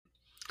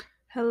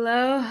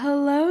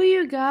Hello,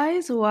 you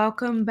guys.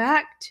 Welcome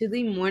back to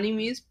the Morning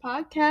Muse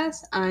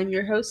podcast. I'm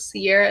your host,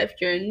 Sierra. If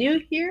you're new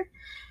here,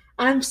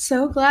 I'm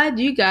so glad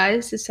you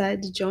guys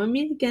decided to join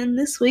me again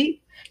this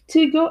week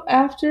to go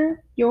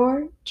after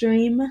your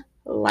dream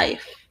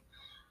life.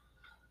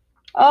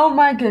 Oh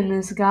my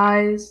goodness,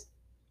 guys.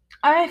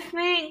 I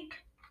think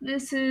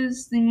this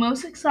is the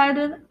most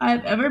excited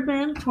I've ever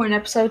been for an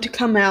episode to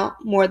come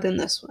out more than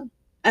this one.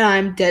 And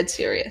I'm dead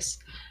serious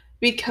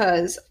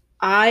because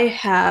I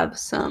have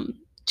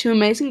two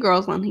amazing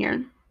girls on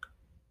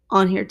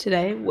here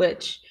today,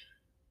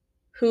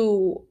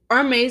 who are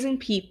amazing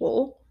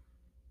people.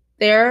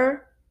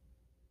 They're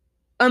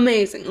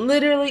amazing,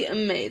 literally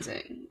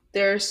amazing.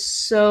 They're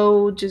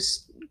so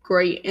just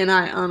great, and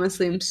I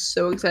honestly am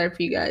so excited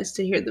for you guys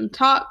to hear them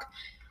talk.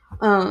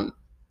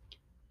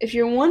 If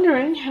you're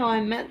wondering how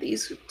I met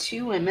these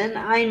two women,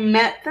 I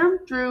met them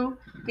through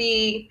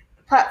the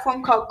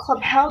platform called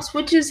Clubhouse,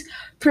 which is,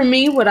 for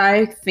me, what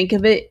I think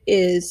of it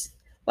is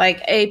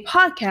like a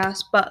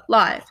podcast, but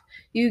live.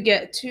 You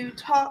get to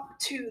talk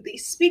to the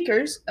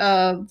speakers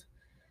of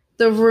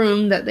the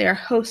room that they are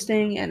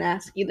hosting and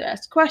either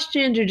ask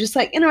questions or just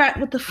like interact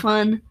with the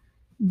fun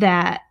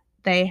that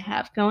they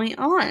have going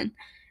on.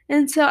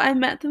 And so I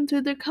met them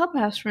through their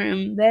Clubhouse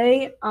room.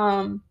 They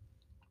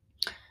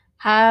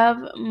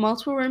have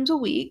multiple rooms a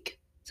week,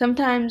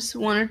 sometimes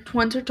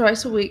once or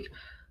twice a week,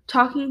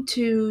 talking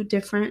to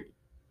different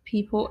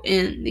people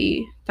in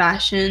the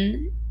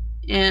fashion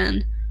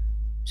and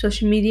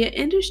social media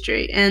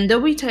industry. And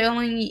they'll be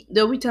telling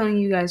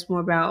you guys more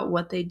about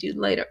what they do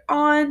later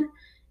on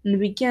in the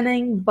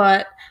beginning,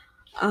 but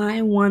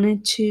I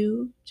wanted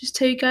to just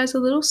tell you guys a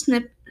little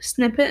snippet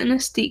and a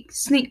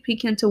sneak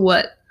peek into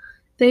what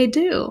they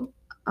do.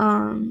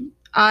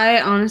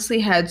 I honestly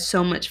had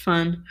so much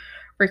fun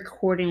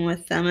recording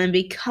with them, and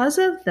because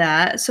of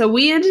that, so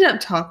we ended up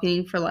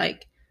talking for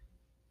like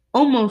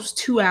almost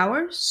 2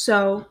 hours.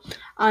 So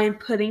I'm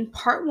putting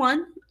part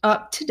 1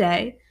 up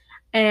today,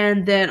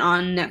 and then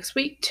on next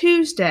week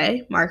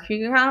Tuesday, mark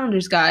your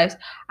calendars, guys,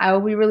 I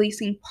will be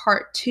releasing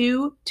part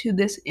 2 to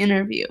this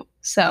interview.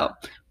 So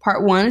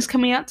part 1 is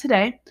coming out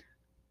today.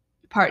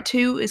 Part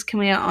 2 is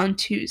coming out on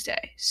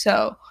Tuesday.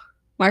 So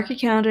mark your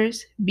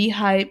calendars, be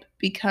hype,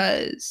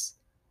 because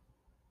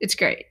it's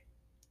great.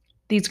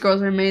 These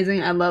girls are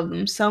amazing. I love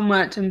them so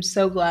much. I'm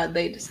so glad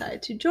they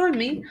decided to join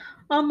me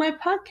on my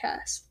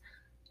podcast.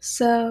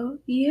 So,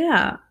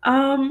 yeah.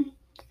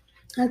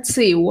 Let's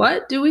see.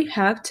 What do we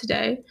have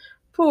today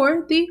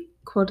for the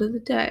quote of the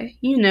day?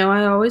 You know,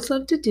 I always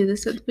love to do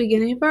this at the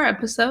beginning of our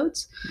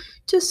episodes,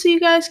 just so you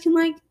guys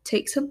can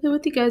take something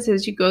with you guys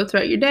as you go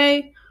throughout your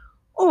day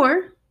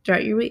or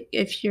throughout your week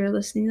if you're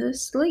listening to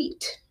this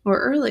late or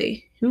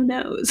early. Who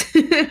knows?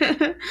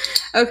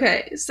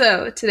 Okay,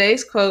 so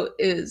today's quote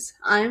is,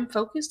 "I am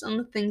focused on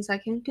the things I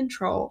can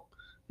control,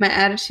 my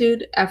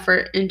attitude,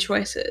 effort, and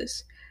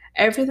choices.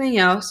 Everything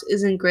else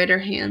is in greater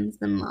hands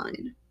than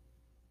mine."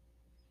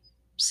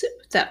 Sit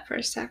with that for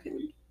a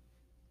second.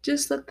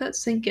 Just let that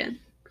sink in.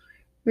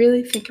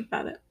 Really think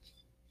about it.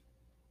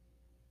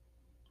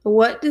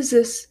 What does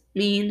this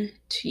mean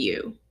to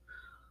you?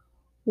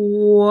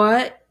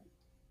 What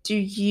do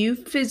you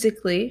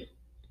physically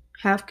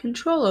have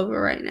control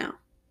over right now?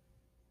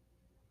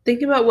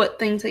 Think about what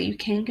things that you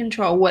can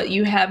control, what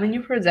you have in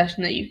your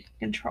possession that you can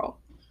control.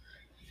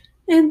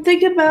 And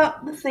think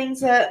about the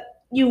things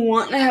that you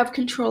want to have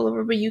control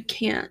over but you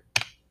can't.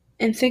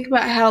 And think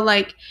about how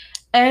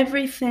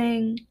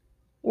everything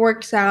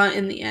works out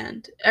in the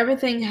end.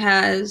 Everything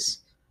has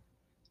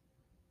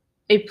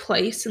a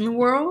place in the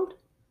world,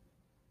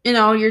 in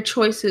all your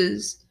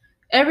choices.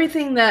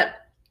 Everything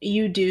that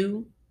you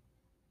do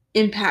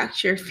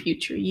impacts your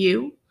future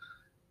you.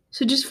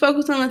 So just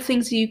focus on the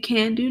things that you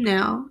can do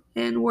now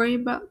and worry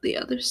about the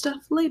other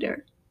stuff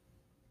later.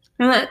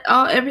 And let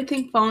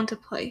everything fall into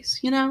place,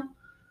 you know?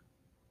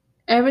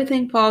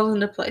 Everything falls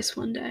into place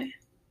one day.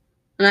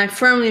 And I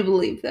firmly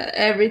believe that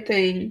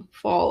everything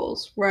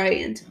falls right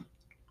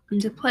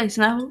into place.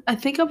 And I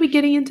think I'll be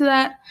getting into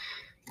that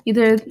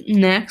either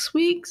next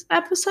week's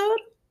episode.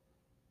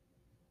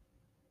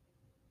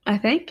 I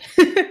think.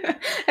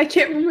 I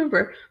can't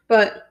remember.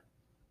 But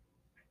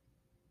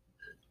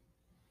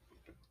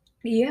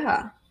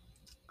yeah.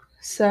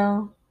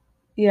 So,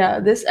 yeah,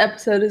 this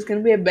episode is going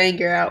to be a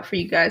banger out for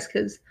you guys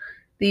because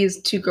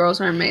these two girls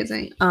are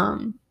amazing.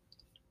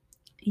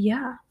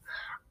 Yeah.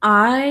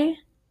 I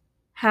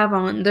have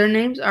on, their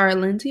names are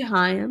Lindsey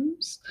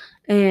Hyams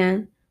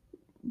and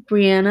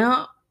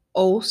Brianna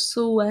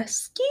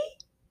Olszewski.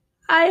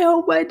 I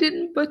hope I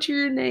didn't butcher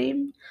your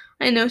name.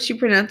 I know she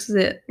pronounces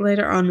it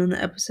later on in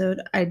the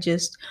episode. I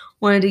just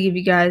wanted to give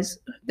you guys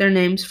their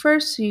names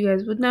first so you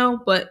guys would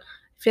know, but I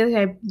feel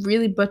like I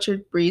really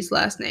butchered Bree's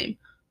last name.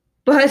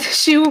 But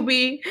she will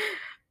be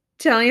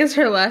telling us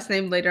her last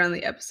name later on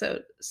the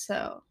episode.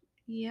 So,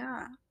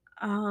 yeah.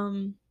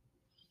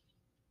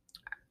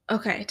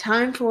 Okay,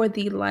 time for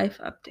the life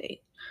update.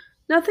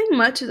 Nothing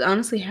much has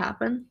honestly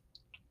happened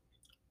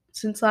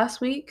since last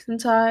week,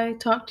 since I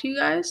talked to you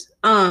guys.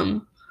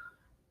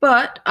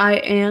 But I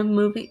am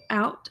moving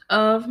out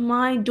of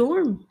my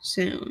dorm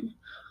soon.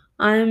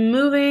 I'm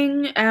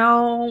moving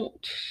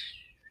out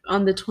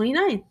on the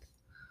 29th.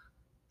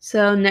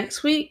 So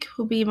next week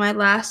will be my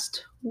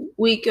last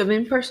week of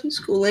in-person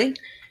schooling.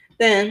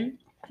 Then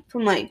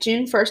from like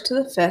June 1st to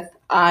the 5th,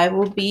 I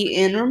will be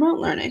in remote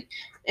learning.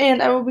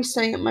 And I will be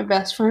staying at my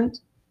best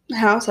friend's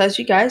house, as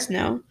you guys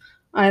know.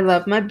 I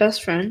love my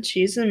best friend.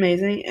 She's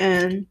amazing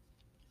and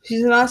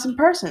she's an awesome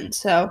person.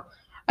 So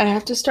I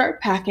have to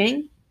start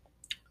packing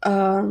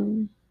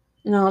and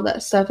all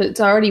that stuff.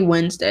 It's already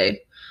Wednesday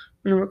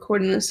when I'm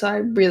recording this, so I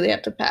really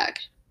have to pack.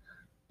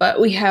 But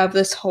we have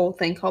this whole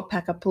thing called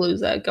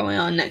Packapalooza going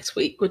on next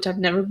week, which I've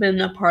never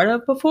been a part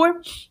of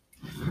before.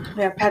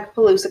 We have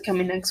Packapalooza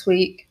coming next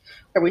week,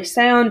 where we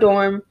stay on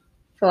dorm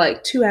for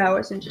like 2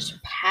 hours and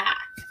just pack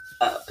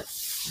up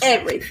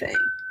everything.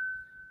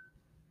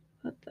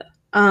 What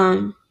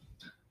the?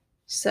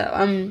 So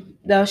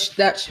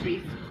that should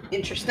be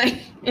interesting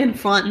and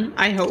fun,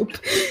 I hope.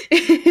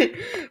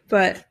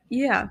 But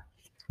yeah.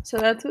 So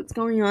that's what's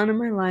going on in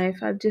my life.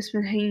 I've just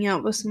been hanging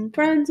out with some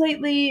friends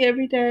lately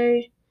every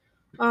day.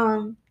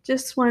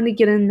 Just wanted to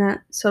get in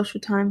that social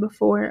time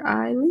before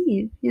I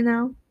leave, you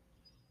know?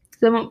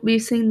 Because I won't be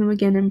seeing them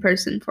again in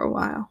person for a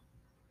while.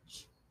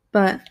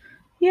 But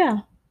yeah,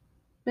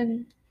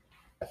 been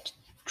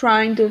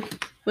trying to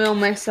will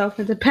myself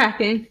into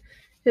packing.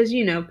 Because,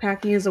 you know,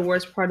 packing is the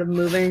worst part of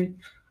moving.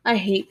 I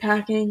hate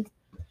packing.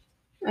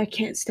 I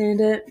can't stand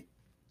it.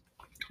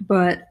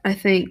 But I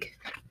think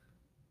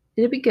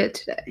it'll be good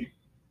today.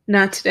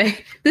 Not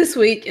today. This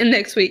week and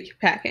next week,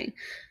 packing.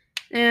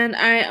 And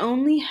I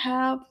only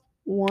have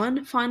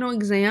one final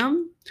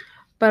exam,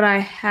 but I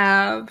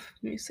have,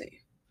 let me see,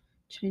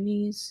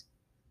 Chinese,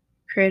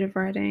 creative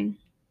writing,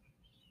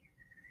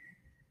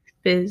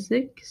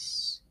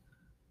 physics,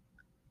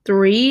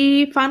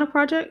 3 final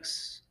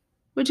projects,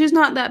 which is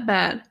not that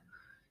bad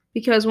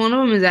because one of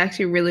them is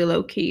actually really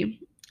low key.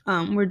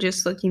 We're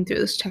just looking through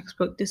this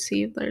textbook to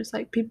see if there's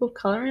like people of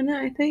color in it,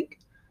 I think.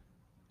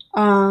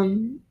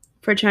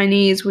 For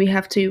Chinese, we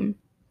have to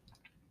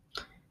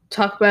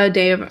talk about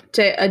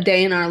a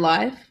day in our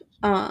life,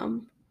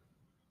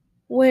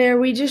 where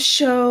we just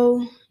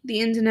show the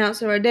ins and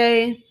outs of our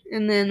day,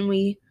 and then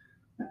we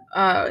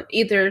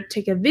either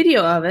take a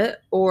video of it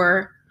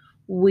or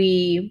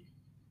we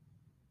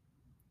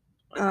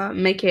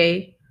make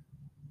a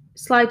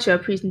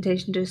slideshow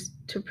presentation just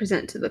to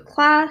present to the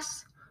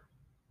class.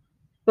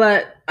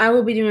 But I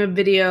will be doing a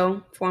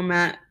video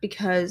format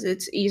because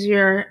it's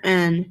easier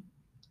and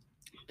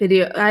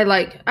video. I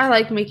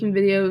like making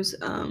videos.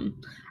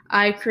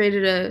 I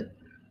created a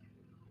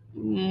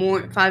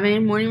 5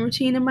 a.m. morning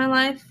routine in my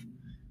life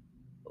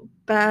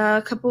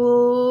a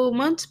couple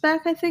months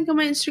back, I think, on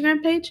my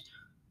Instagram page.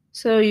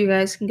 So you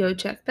guys can go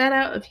check that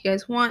out if you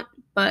guys want.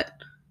 But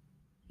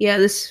yeah,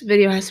 this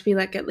video has to be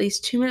like at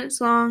least 2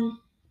 minutes long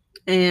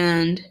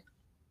and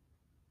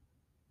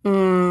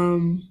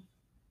 2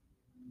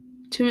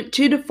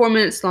 to 4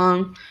 minutes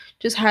long,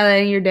 just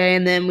highlighting your day.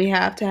 And then we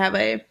have to have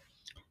a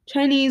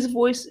Chinese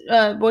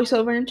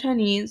voiceover in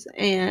Chinese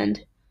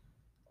and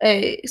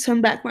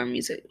some background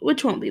music,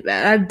 which won't be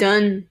bad. I've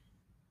done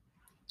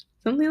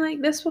something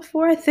like this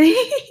before, I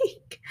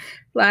think,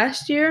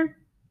 last year,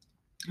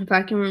 if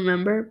I can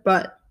remember.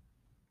 But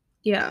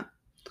yeah,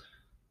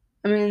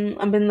 I mean,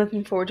 I've been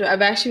looking forward to it.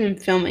 I've actually been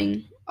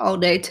filming all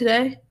day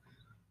today,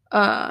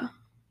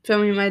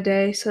 filming my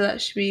day, so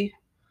that should be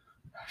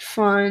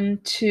fun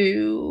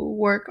to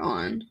work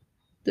on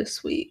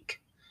this week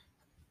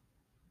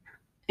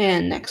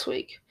and next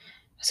week.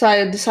 So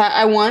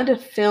I wanted to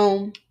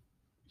film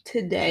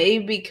today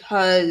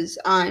because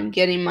I'm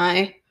getting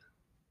my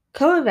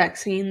COVID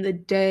vaccine the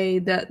day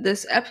that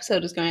this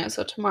episode is going out.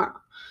 So tomorrow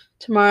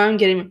I'm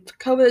getting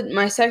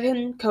my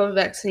second COVID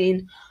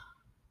vaccine,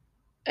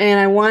 and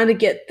I wanted to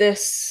get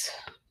this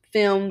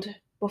filmed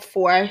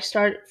before I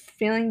start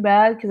feeling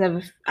bad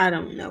because I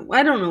don't know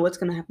what's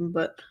gonna happen.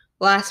 But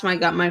last time I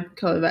got my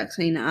COVID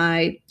vaccine,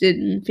 I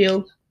didn't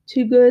feel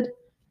too good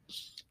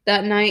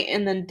that night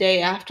and then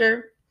day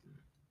after.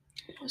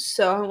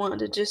 So I wanted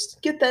to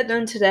just get that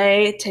done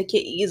today, take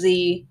it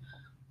easy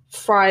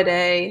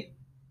Friday,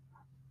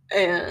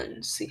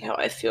 and see how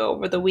I feel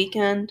over the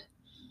weekend.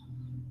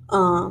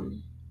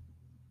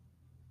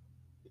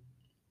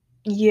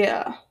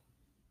 Yeah.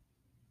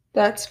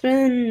 That's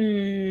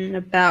been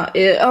about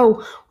it.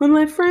 Oh, when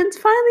my friends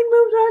finally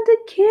moved onto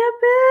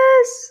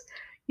campus.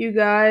 You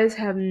guys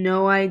have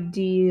no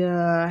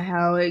idea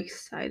how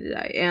excited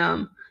I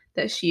am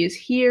that she is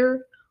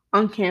here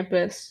on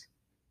campus.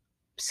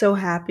 So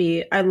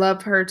happy. I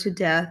love her to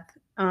death.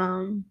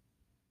 So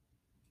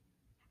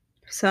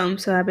I'm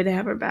so happy to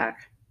have her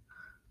back.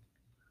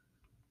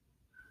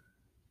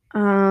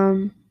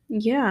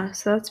 Yeah,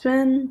 so that's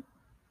been,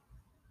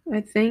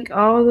 I think,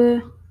 all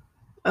the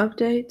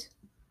updates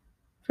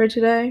for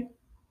today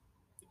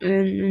and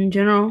in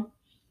general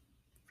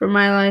for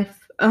my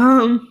life.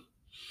 Let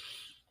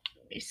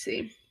me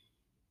see.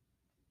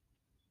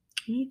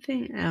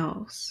 Anything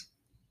else?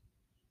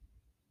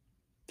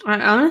 I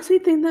honestly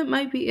think that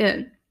might be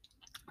it.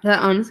 that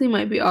honestly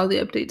might be all the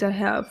updates I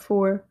have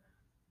for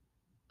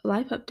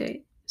life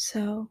update.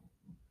 So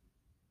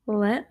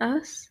let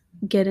us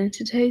get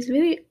into today's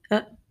video.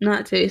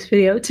 Not today's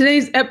video,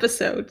 today's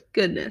episode.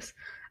 Goodness.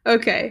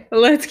 Okay,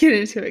 let's get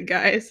into it,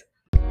 guys.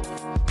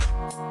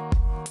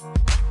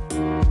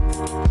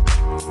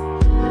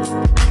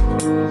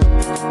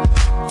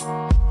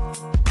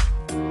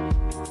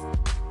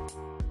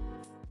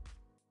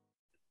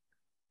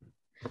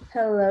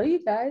 Hello,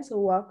 you guys.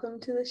 Welcome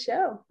to the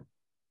show.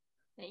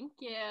 Thank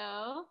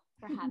you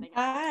for having us.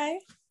 Hi.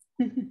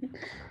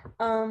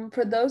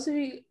 For those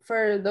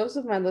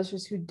of my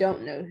listeners who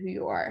don't know who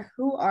you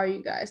are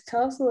you guys?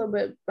 Tell us a little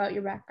bit about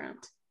your background.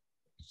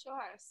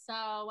 Sure.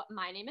 So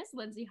my name is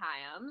Lindsey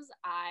Hyams.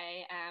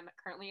 I am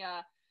currently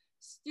a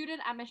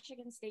student at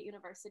Michigan State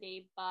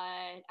University, but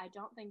I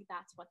don't think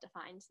that's what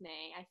defines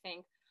me. I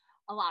think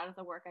a lot of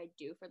the work I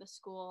do for the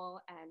school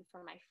and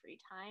for my free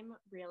time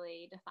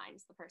really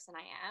defines the person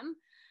I am.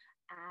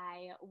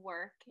 I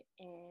work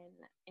in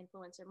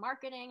influencer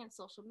marketing and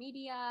social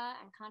media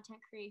and content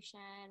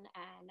creation,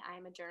 and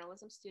I'm a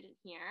journalism student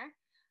here.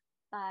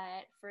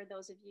 But for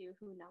those of you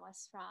who know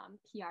us from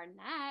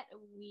PRNet,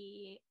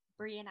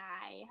 Bree and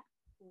I,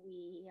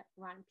 we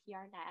run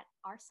PRNet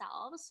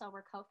ourselves, so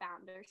we're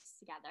co-founders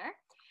together.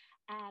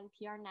 And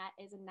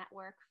PRNet is a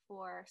network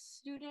for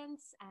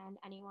students and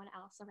anyone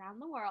else around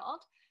the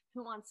world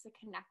who wants to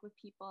connect with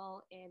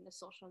people in the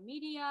social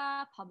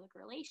media, public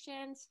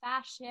relations,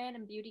 fashion,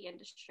 and beauty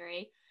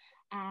industry.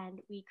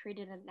 And we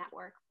created a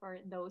network for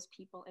those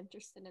people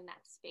interested in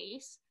that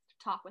space to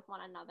talk with one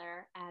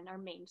another. And our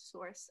main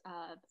source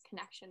of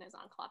connection is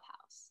on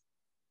Clubhouse.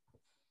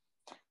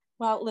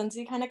 Well,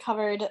 Lindsey kind of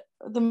covered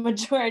the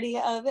majority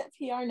of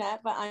PRNet,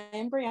 but I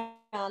am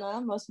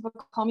Brianna. Most people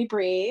call me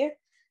Bree.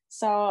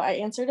 So I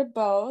answer to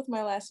both.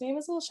 My last name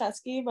is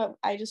Olszewski, but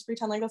I just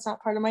pretend like that's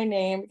not part of my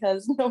name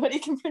because nobody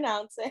can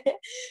pronounce it.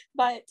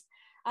 But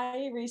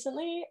I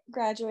recently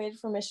graduated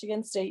from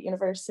Michigan State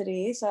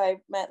University. So I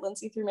met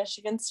Lindsey through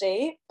Michigan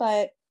State,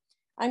 but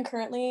I'm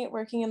currently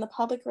working in the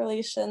public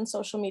relations,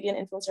 social media,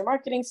 and influencer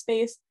marketing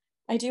space.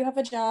 I do have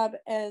a job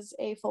as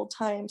a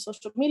full-time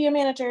social media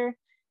manager,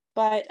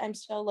 but I'm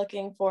still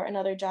looking for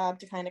another job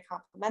to kind of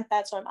complement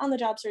that. So I'm on the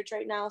job search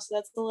right now. So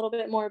that's a little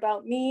bit more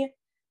about me.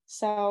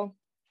 So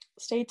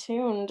stay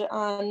tuned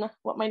on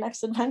what my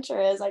next adventure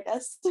is, I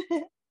guess.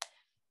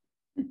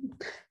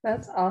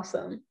 That's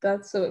awesome.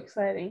 That's so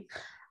exciting.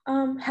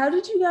 How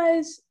did you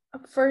guys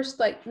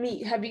first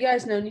meet? Have you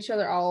guys known each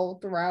other all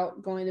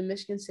throughout going to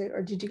Michigan State,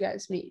 or did you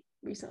guys meet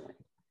recently?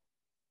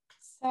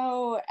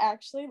 So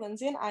actually,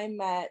 Lindsey and I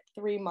met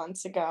 3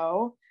 months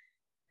ago.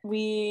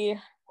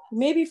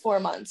 Maybe 4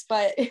 months,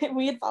 but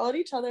we had followed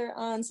each other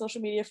on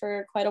social media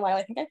for quite a while.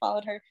 I think I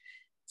followed her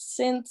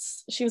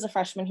since she was a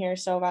freshman here,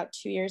 so about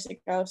 2 years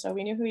ago. So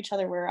we knew who each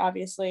other were,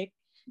 obviously.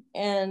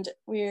 And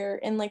we're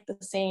in the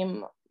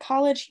same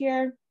college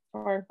here,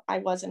 or I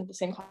was in the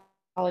same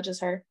college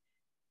as her.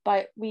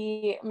 But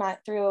we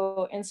met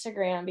through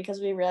Instagram because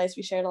we realized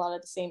we shared a lot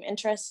of the same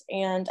interests.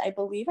 And I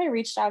believe I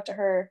reached out to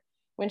her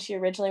when she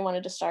originally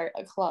wanted to start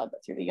a club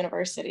through the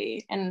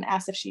university and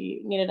asked if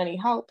she needed any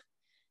help.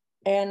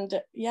 And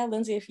yeah,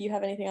 Lindsey, if you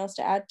have anything else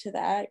to add to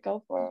that,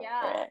 go for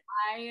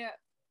it.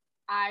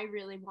 I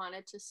really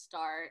wanted to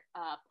start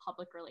a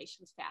public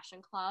relations fashion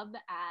club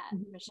at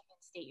Michigan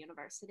State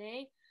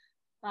University,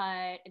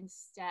 but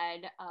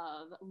instead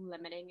of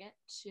limiting it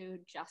to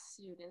just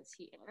students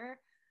here,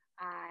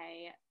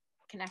 I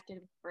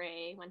connected with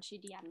Bray when she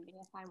DM'd me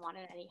if I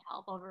wanted any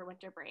help over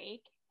winter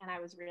break, and I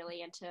was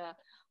really into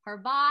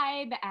her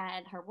vibe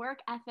and her work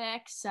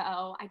ethic,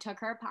 so I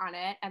took her upon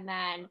it. And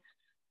then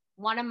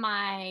one of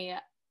my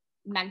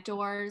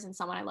mentors and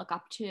someone I look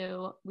up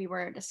to, we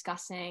were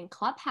discussing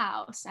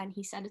Clubhouse, and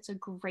he said it's a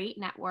great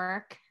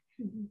network.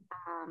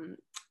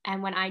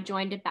 And when I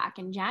joined it back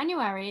in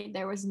January,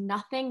 there was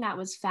nothing that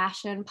was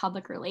fashion,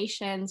 public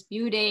relations,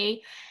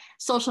 beauty,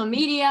 social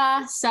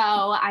media. So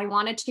I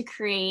wanted to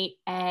create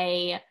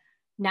a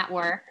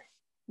network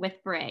with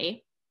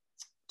Bray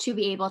to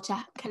be able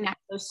to connect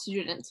those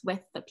students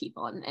with the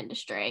people in the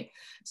industry.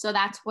 So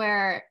that's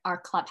where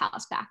our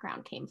Clubhouse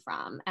background came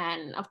from.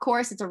 And of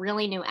course, it's a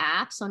really new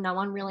app, so no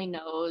one really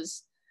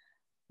knows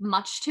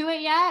much to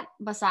it yet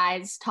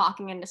besides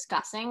talking and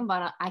discussing,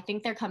 but I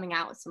think they're coming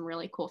out with some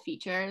really cool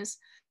features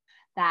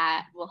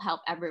that will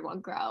help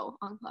everyone grow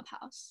on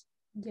Clubhouse.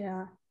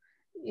 Yeah,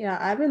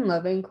 I've been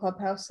loving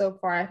Clubhouse so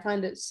far. I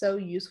find it so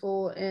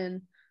useful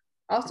and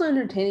also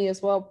entertaining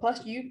as well. Plus,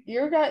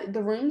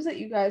 the rooms that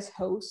you guys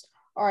host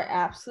are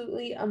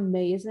absolutely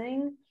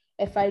amazing.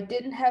 If I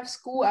didn't have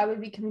school, I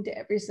would be coming to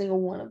every single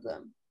one of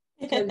them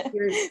because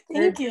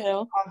Thank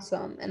you.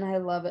 Awesome, and I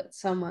love it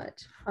so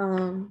much.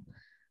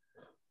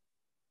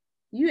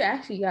 You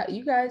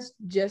guys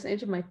just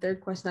answered my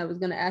third question I was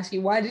going to ask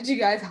you. Why did you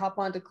guys hop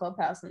onto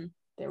Clubhouse? And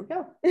there we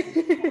go.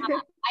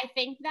 I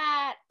think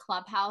that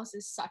Clubhouse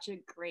is such a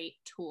great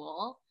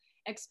tool,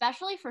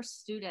 especially for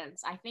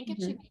students. I think it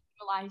should be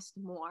utilized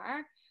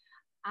more.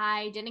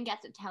 I didn't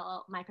get to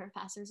tell my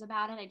professors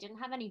about it. I didn't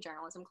have any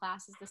journalism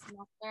classes this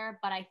semester,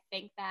 but I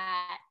think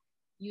that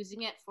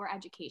using it for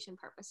education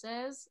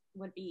purposes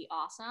would be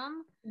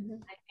awesome.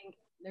 I think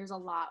there's a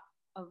lot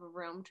of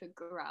room to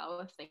grow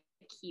if they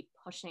keep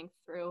pushing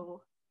through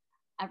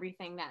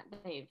everything that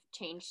they've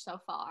changed so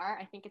far.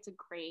 I think it's a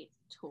great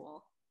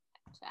tool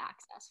to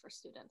access for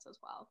students as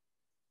well.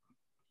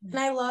 And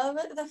I love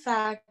the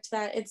fact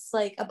that it's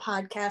like a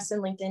podcast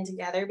and LinkedIn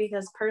together,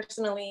 because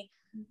personally,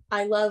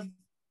 I love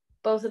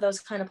both of those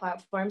kind of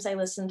platforms. I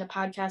listen to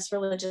podcasts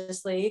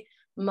religiously,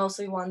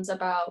 mostly ones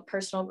about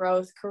personal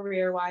growth,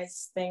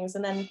 career-wise things,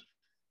 and then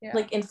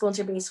like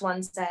influencer-based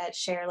ones that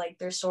share like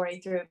their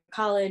story through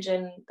college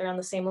and they're on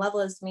the same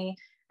level as me.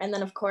 And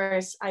then of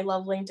course, I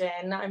love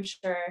LinkedIn. I'm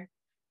sure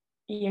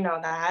you know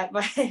that,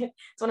 but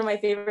it's one of my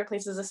favorite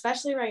places,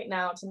 especially right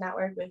now, to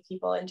network with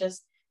people and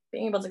just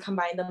being able to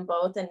combine them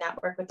both and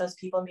network with those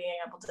people and being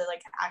able to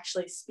like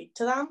actually speak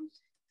to them,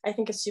 I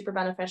think is super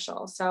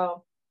beneficial.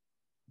 So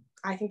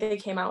I think they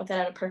came out with it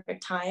at a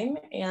perfect time,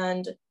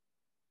 and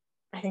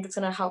I think it's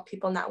going to help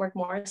people network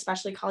more,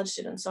 especially college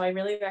students. So I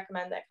really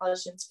recommend that college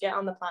students get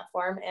on the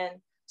platform and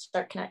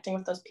start connecting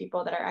with those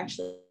people that are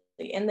actually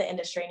in the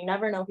industry, and you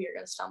never know who you're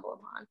going to stumble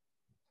upon.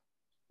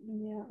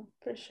 Yeah,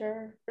 for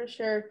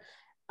sure.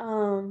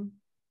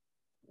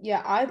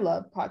 Yeah, I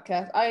love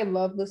podcasts. I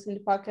love listening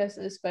to podcasts,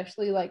 and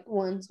especially like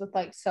ones with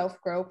like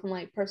self-growth and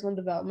like personal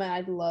development.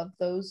 I love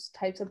those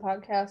types of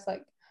podcasts.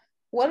 Like,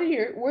 what are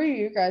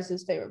your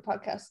guys' favorite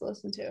podcasts to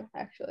listen to,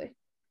 actually?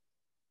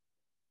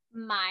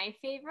 My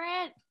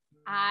favorite,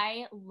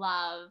 I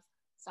love,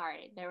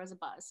 sorry, there was a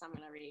buzz, so I'm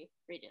going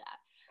to redo that.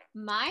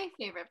 My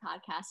favorite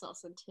podcast to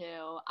listen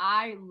to,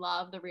 I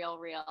love The Real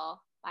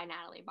Real by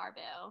Natalie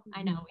Barbu.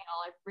 I know we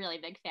all are really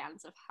big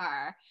fans of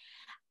her.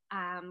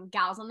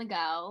 Gals on the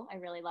Go. I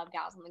really love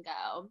Gals on the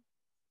Go.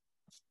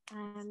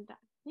 And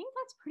I think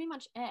that's pretty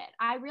much it.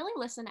 I really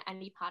listen to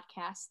any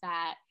podcast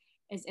that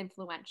is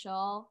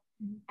influential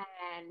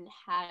and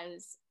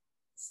has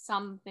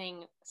some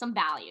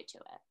value to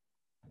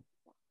it.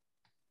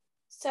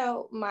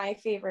 So my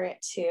favorite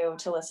two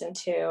to listen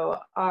to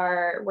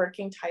are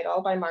Working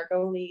Title by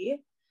Margot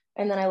Lee,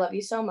 and then I Love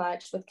You So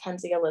Much with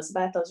Kenzie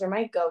Elizabeth. Those are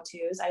my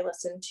go-tos. I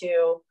listen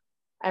to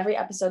every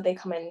episode they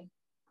come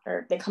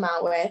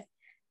out with.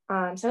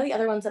 Some of the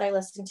other ones that I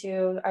listen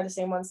to are the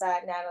same ones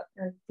that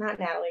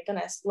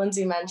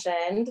Lindsey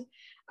mentioned.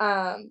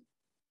 And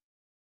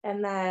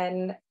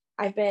then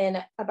I've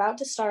been about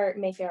to start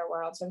Mayfair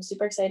World, so I'm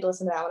super excited to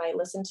listen to that one. I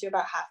listened to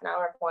about half an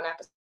hour of one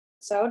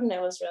episode, and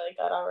it was really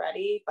good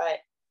already, but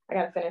I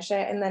gotta finish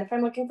it. And then if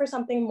I'm looking for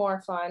something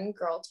more fun,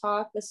 Girl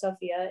Talk with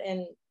Sophia,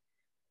 and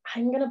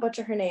I'm gonna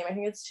butcher her name. I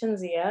think it's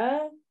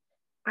Chinzia.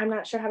 I'm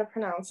not sure how to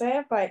pronounce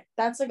it, but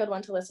that's a good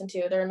one to listen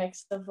to. They're a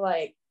mix of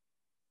like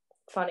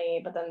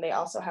funny, but then they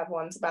also have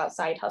ones about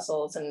side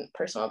hustles and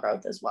personal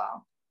growth as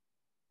well.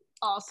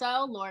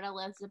 Also, Lord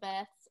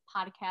Elizabeth's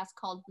podcast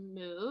called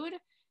Mood.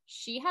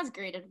 She has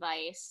great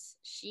advice.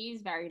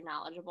 She's very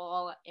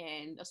knowledgeable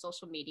in the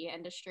social media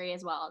industry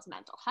as well as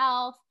mental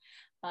health.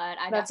 But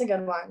that's a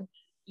good one.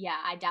 Yeah,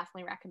 I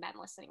definitely recommend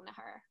listening to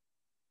her.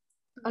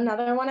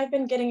 Another one I've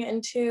been getting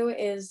into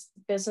is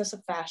Business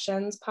of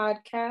Fashion's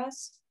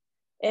podcast.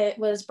 It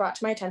was brought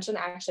to my attention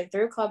actually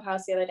through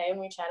Clubhouse the other day when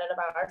we chatted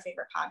about our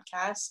favorite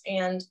podcasts.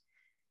 And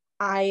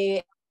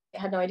I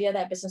had no idea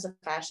that Business of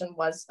Fashion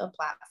was a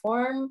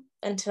platform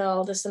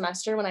until this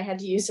semester when I had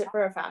to use it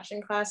for a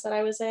fashion class that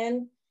I was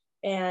in.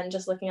 And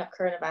just looking up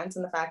current events,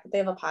 and the fact that they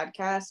have a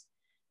podcast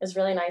is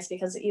really nice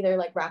because it either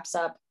like wraps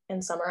up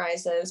and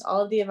summarizes all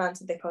of the events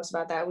that they post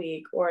about that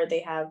week, or they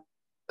have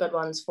good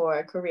ones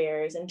for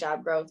careers and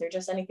job growth or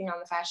just anything on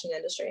the fashion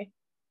industry.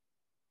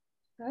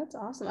 That's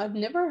awesome. I've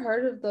never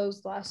heard of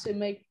those last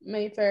two,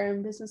 Mayfair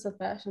and Business of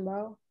Fashion, but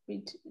I'll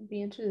be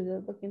interested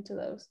to look into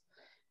those.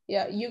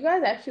 Yeah, you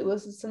guys actually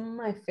listed some of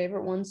my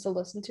favorite ones to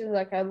listen to.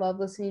 Like, I love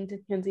listening to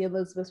Kenzie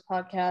Elizabeth's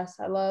podcast.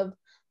 I love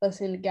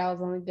listening to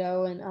Gals on the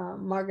Go and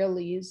Margot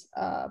Lee's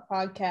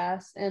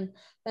podcast. And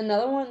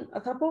another one,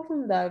 a couple of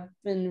them that I've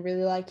been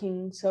really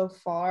liking so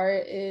far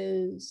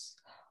is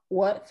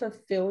What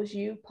Fulfills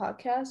You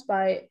podcast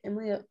by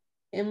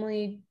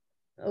Emily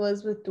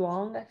Elizabeth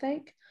Duong, I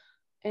think.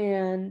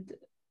 And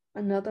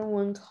another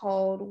one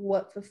called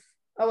What Fulfills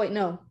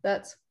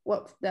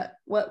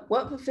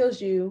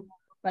You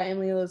by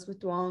Emily Elizabeth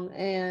Duong,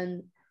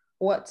 and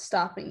What's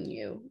Stopping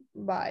You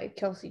by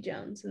Kelsey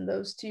Jones. And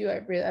those two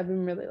I've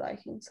been really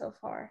liking so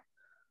far.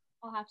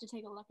 I'll have to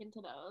take a look into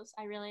those.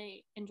 I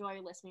really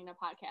enjoy listening to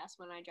podcasts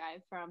when I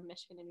drive from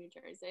Michigan to New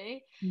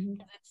Jersey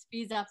because it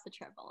speeds up the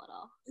trip a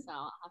little. So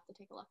I'll have to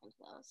take a look into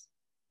those.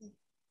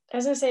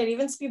 As I say, it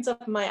even speeds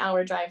up my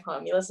hour drive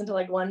home. You listen to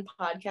like one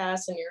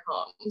podcast and you're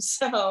home.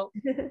 So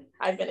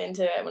I've been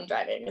into it when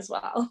driving as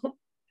well.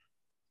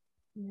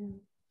 Yeah.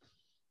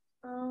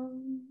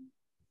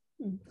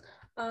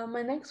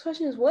 My next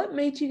question is, what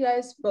made you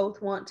guys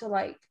both want to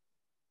like,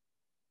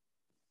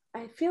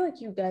 I feel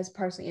like you guys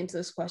partially answer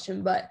this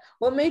question, but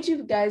what made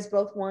you guys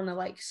both want to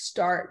like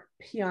start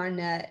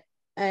PRNet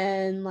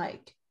and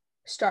like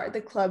start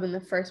the club in the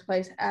first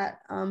place at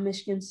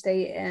Michigan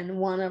State and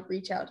want to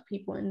reach out to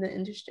people in the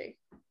industry?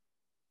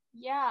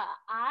 Yeah,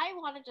 I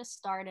wanted to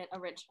start it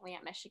originally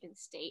at Michigan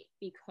State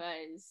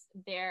because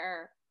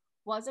there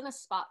wasn't a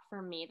spot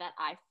for me that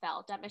I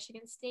felt at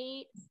Michigan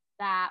State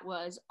that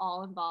was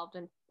all involved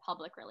in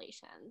public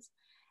relations.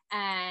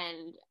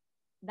 And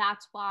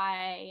that's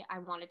why I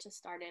wanted to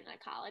start in a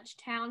college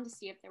town to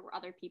see if there were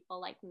other people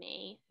like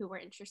me who were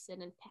interested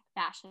in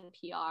fashion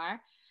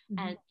PR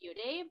and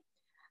beauty.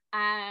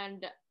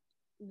 And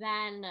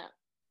then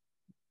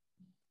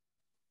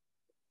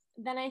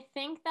I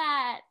think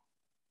that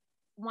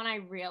when I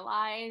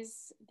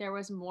realized there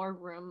was more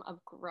room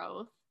of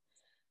growth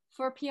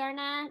for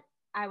PRNet,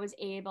 I was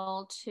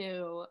able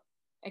to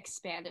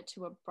expand it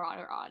to a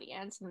broader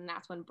audience. And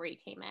that's when Bree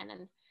came in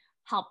and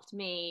helped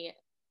me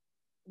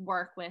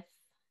work with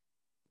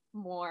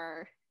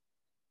more,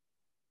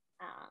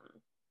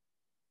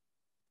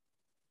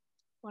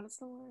 what is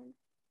the word?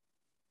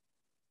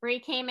 Bree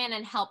came in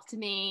and helped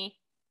me.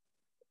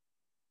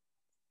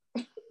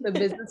 The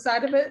business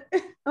side of it?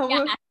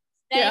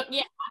 Yeah.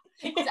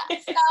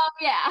 So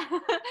yeah,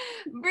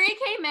 Bree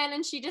came in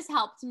and she just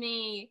helped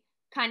me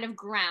kind of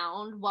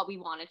ground what we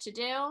wanted to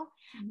do.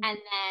 And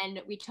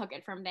then we took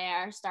it from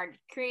there, started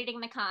creating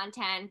the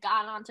content,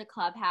 got onto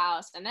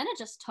Clubhouse, and then it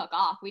just took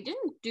off. We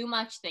didn't do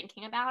much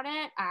thinking about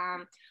it.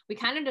 We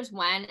kind of just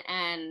went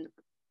and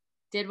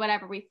did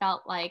whatever we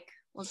felt like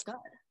was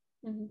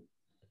good.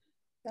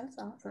 That's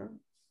awesome.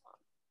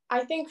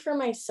 I think for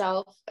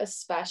myself,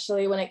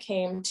 especially when it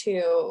came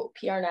to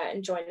PRNet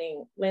and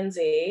joining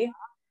Lindsey,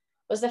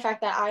 was the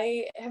fact that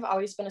I have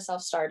always been a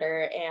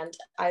self-starter and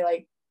I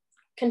like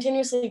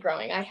continuously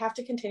growing. I have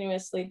to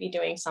continuously be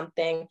doing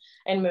something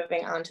and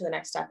moving on to the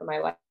next step of my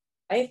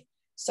life.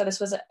 So this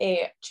was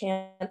a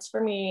chance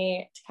for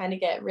me to kind of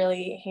get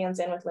really hands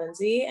in with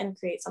Lindsey and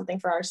create something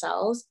for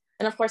ourselves.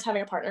 And of course,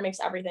 having a partner makes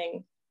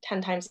everything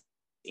 10 times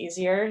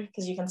easier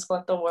because you can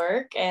split the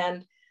work.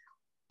 And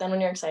then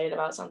when you're excited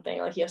about something,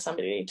 like you have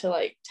somebody to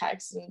like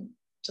text and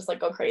just like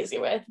go crazy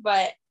with.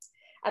 But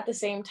at the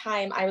same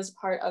time, I was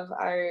part of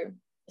our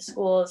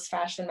school's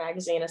fashion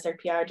magazine as their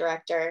PR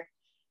director.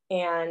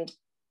 And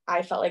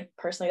I felt like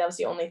personally that was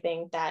the only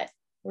thing that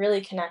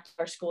really connected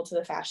our school to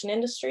the fashion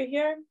industry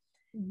here.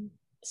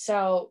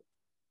 So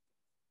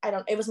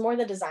it was more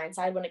the design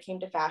side when it came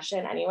to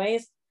fashion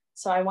anyways.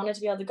 So I wanted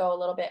to be able to go a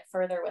little bit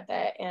further with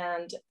it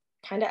and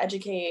kind of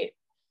educate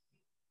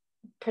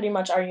pretty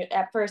much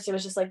at first it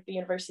was just like the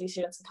university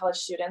students and college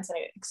students, and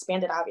it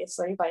expanded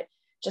obviously, but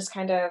just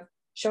kind of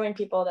showing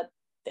people that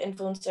the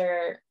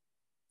influencer,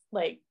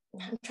 like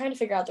I'm trying to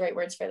figure out the right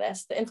words for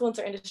this, the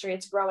influencer industry,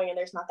 it's growing and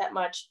there's not that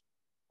much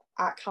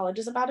at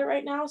colleges about it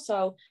right now.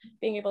 So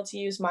being able to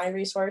use my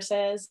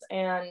resources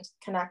and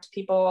connect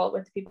people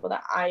with the people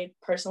that I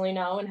personally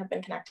know and have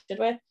been connected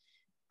with,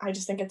 I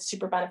just think it's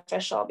super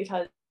beneficial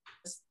because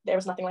there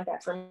was nothing like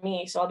that for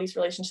me. So all these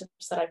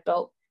relationships that I've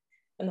built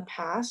in the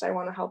past, I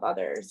want to help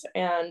others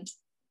and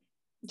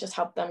just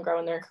help them grow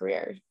in their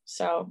career.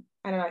 So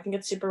I don't know, I think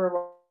it's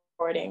super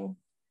rewarding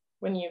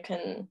when you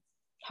can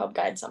help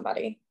guide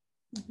somebody.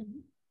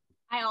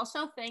 I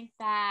also think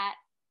that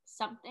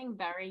something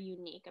very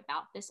unique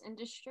about this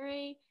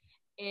industry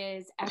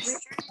is every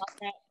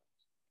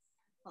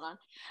hold on.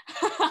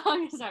 I'm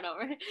gonna start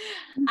over.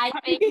 I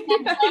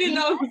think that I didn't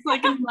know it was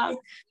like loud.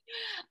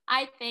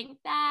 I think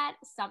that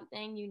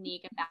something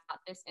unique about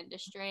this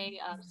industry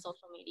of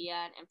social media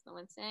and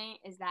influencing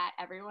is that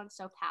everyone's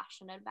so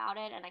passionate about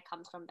it and it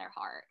comes from their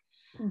heart.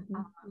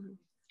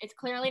 It's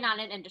clearly not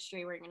an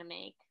industry where you're going to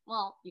make,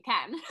 well, you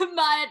can,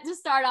 but to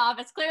start off,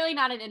 it's clearly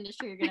not an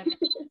industry you're going to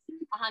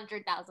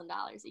make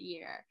 $100,000 a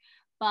year.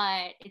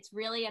 But it's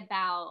really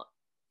about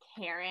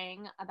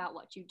caring about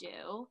what you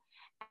do.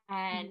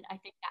 And I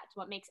think that's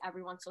what makes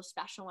everyone so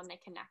special when they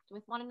connect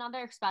with one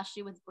another,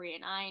 especially with Bree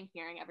and I, and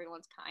hearing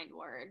everyone's kind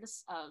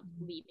words of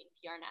leaving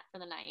PRNet for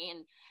the night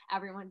and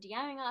everyone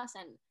DMing us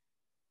and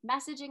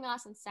messaging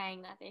us and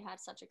saying that they had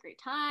such a great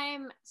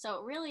time. So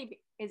it really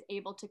is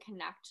able to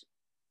connect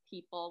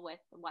people with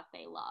what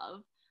they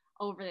love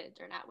over the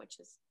internet, which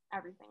is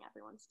everything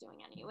everyone's doing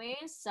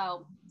anyways.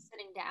 So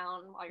sitting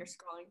down while you're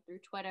scrolling through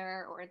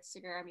Twitter or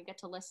Instagram, you get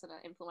to listen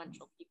to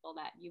influential people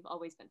that you've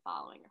always been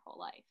following your whole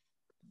life.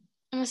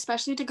 And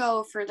especially to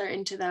go further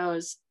into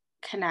those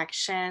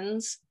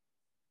connections.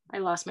 I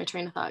lost my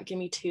train of thought. Give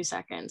me 2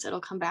 seconds.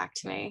 It'll come back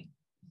to me.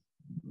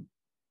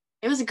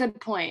 It was a good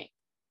point.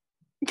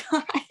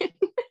 God.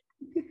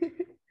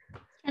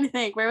 Trying to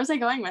think. Where was I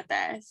going with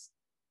this?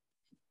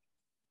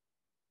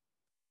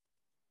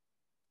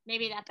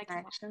 Maybe that's the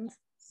connections.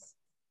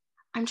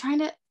 I'm trying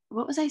to,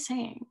 what was I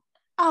saying?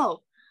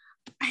 Oh,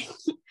 I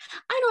know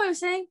what I was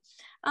saying.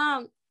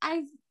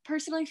 I've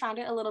personally found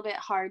it a little bit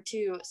hard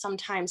to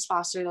sometimes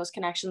foster those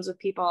connections with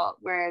people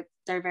where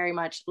they're very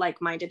much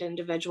like-minded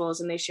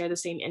individuals and they share the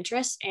same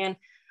interests. And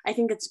I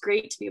think it's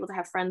great to be able to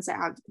have friends that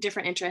have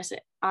different interests.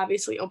 It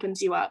obviously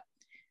opens you up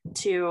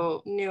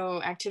to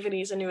new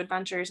activities and new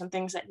adventures and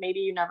things that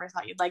maybe you never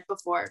thought you'd like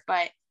before.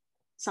 But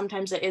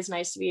sometimes it is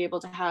nice to be able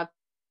to have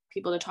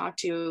people to talk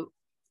to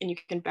and you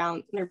can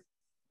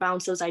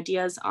bounce those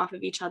ideas off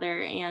of each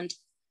other, and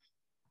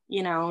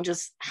you know,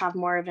 just have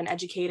more of an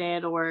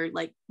educated or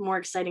like more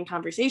exciting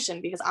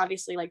conversation, because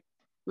obviously like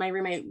my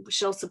roommate,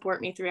 she'll support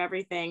me through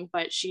everything,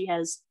 but she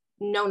has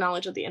no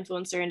knowledge of the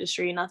influencer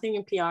industry, nothing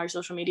in PR,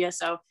 social media,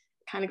 so it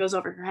kind of goes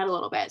over her head a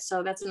little bit.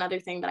 So that's another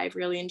thing that I've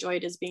really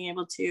enjoyed, is being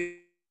able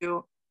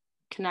to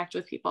connect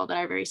with people that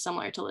are very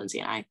similar to Lindsey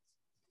and I.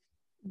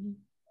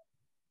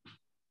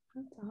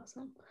 That's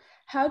awesome.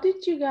 How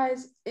did you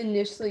guys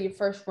initially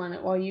first run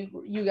it while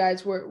you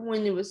guys were,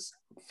 when it was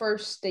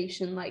first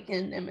stationed like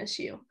in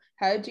MSU?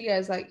 How did you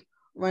guys like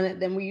run it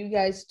then? Were you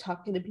guys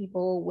talking to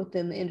people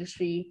within the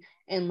industry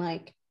and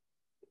like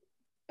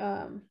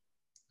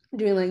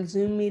doing like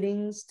Zoom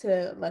meetings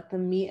to let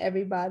them meet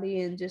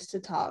everybody and just to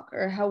talk?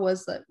 Or how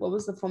was that? What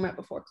was the format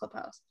before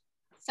Clubhouse?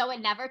 So it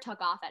never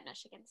took off at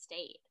Michigan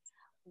State.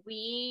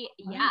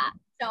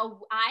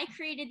 So I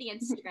created the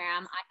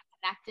Instagram. I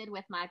connected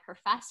with my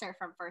professor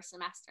from first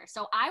semester.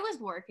 So I was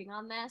working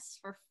on this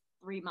for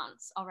 3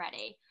 months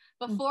already.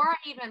 Before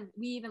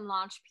we even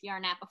launched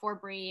PRNet, before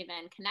Bree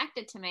even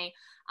connected to me,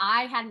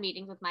 I had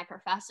meetings with my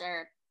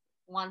professor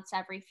once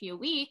every few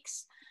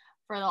weeks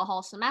for the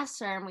whole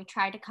semester, and we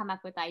tried to come up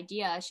with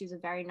ideas. She was a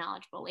very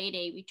knowledgeable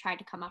lady. We tried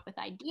to come up with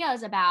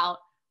ideas about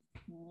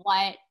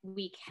what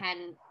we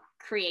can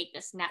create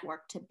this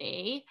network to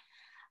be,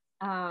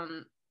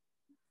 and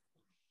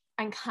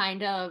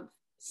kind of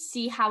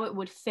see how it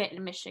would fit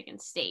in Michigan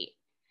State.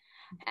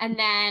 And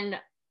then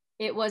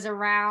it was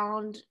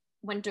around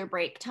winter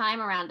break time,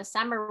 around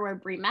December, where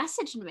Bree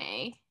messaged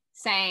me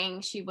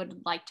saying she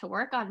would like to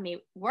work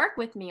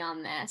with me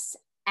on this.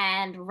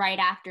 And right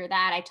after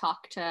that, I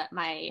talked to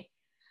my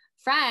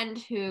friend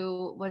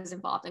who was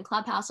involved in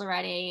Clubhouse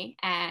already,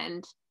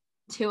 and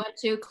 2 and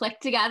 2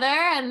 clicked together,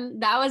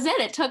 and that was it.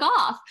 It took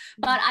off.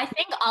 But I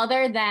think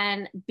other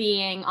than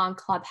being on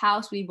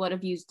Clubhouse, we would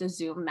have used the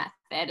Zoom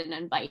method and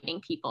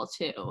inviting people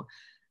to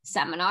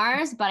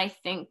seminars. But I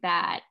think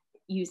that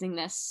using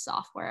this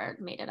software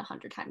made it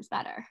 100 times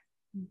better.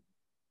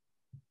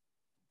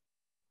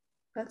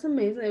 That's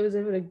amazing. It was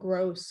able to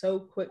grow so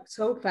quick,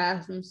 so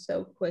fast, and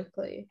so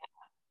quickly.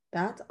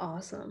 That's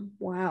awesome.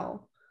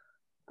 Wow.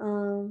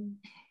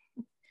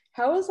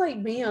 How has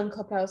like being on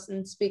Clubhouse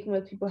and speaking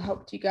with people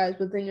helped you guys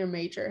within your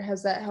major?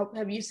 Has that helped?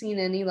 Have you seen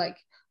any like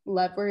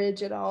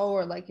leverage at all,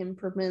 or like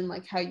improvement,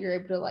 like how you're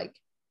able to like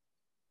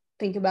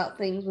think about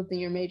things within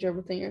your major,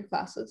 within your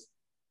classes?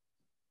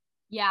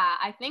 Yeah,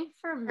 I think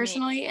for me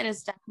personally, it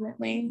is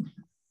definitely.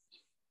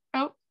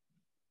 Oh,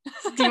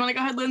 do you want to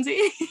go ahead,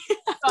 Lindsey?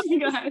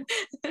 Go ahead.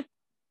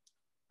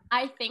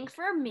 I think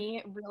for me,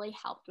 it really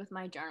helped with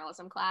my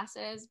journalism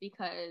classes,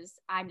 because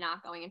I'm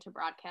not going into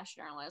broadcast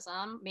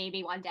journalism.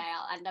 Maybe one day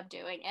I'll end up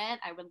doing it.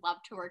 I would love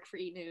to work for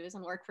E-News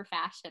and work for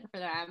fashion for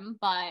them.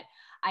 But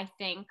I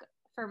think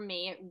for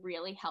me, it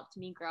really helped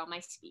me grow my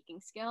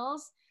speaking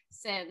skills,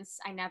 since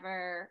I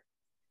never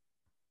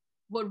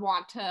would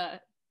want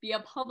to be a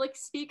public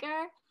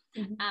speaker.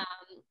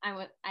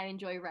 I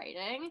enjoy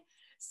writing.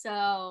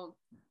 So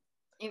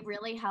it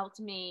really helped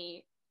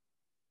me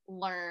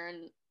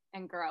learn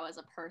and grow as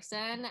a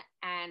person,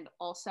 and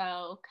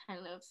also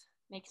kind of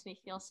makes me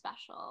feel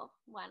special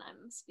when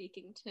I'm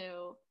speaking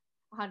to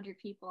 100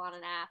 people on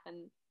an app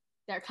and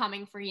they're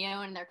coming for you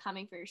and they're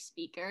coming for your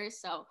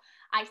speakers. So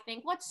I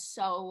think what's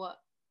so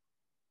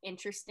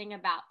interesting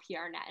about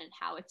PRNet and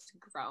how it's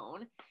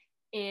grown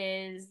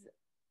is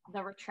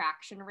the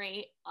retraction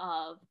rate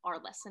of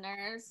our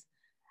listeners.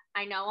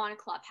 I know on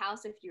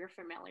Clubhouse, if you're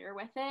familiar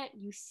with it,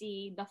 you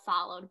see the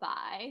followed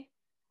by,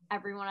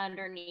 everyone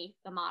underneath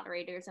the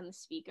moderators and the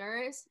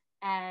speakers,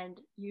 and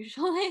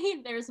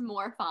usually there's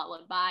more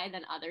followed by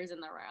than others in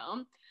the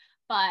room.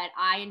 But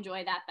I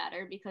enjoy that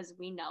better, because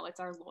we know it's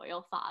our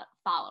loyal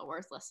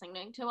followers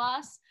listening to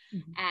us.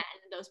 And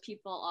those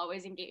people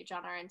always engage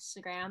on our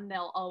Instagram.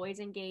 They'll always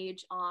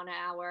engage on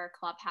our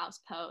Clubhouse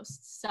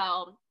posts.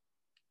 So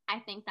I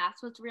think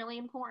that's what's really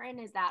important,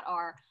 is that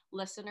our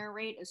listener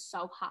rate is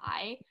so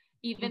high.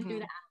 Even through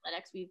the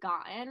analytics we've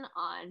gotten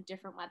on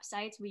different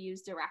websites, we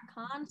use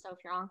DirectCon. So if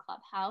you're on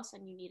Clubhouse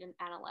and you need an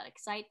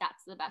analytics site,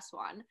 that's the best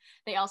one.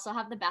 They also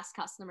have the best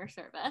customer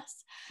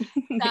service.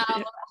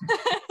 So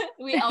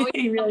we always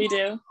really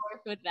do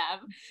work with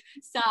them.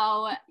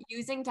 So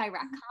using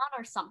DirectCon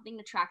or something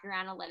to track your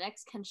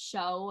analytics can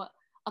show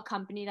a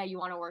company that you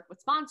want to work with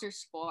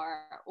sponsors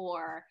for,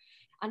 or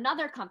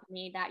another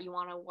company that you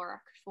want to work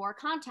for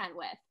content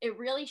with. It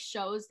really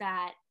shows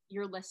that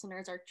your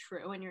listeners are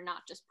true and you're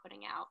not just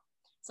putting out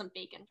some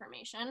fake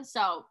information.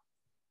 So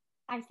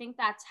I think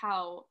that's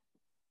how,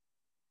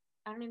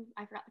 I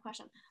forgot the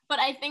question, but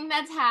I think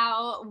that's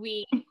how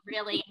we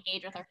really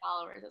engage with our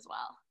followers as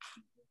well.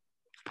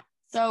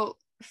 So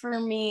for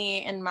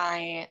me in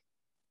my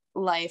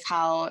life,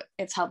 how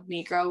it's helped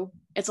me grow,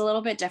 it's a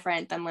little bit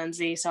different than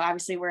Lindsey. So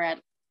obviously we're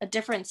at a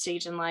different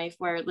stage in life,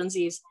 where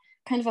Lindsey's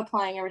kind of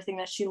applying everything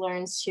that she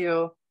learns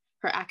to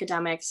her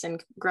academics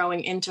and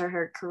growing into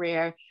her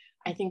career.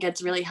 I think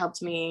it's really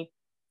helped me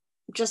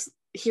just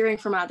hearing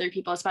from other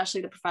people,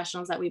 especially the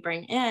professionals that we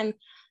bring in,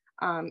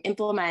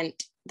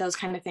 implement those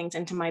kind of things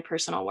into my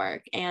personal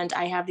work. And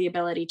I have the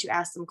ability to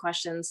ask them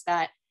questions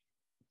that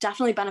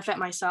definitely benefit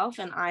myself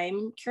and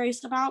I'm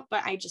curious about,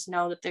 but I just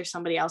know that there's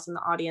somebody else in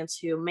the audience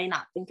who may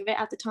not think of it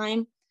at the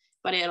time,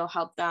 but it'll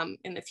help them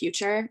in the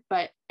future.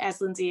 But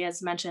as Lindsey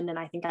has mentioned, and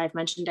I think I've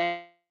mentioned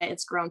it,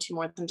 it's grown to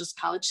more than just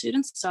college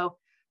students. So,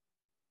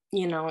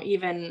 you know,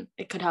 even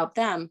it could help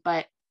them,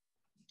 but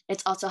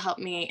it's also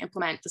helped me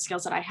implement the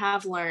skills that I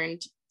have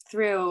learned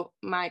through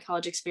my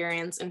college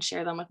experience and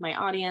share them with my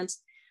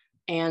audience.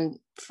 And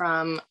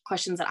from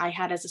questions that I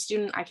had as a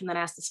student, I can then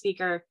ask the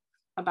speaker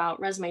about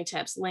resume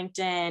tips,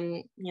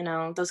 LinkedIn, you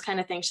know, those kind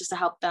of things, just to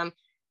help them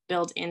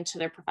build into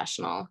their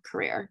professional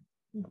career.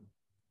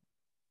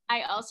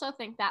 I also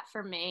think that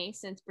for me,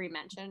 since Brie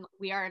mentioned,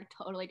 we are in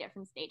totally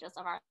different stages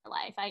of our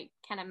life. I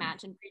can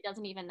imagine Brie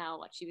doesn't even know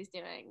what she was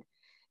doing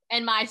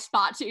in my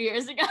spot 2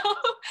 years ago.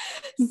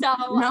 So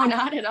no,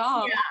 not at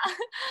all.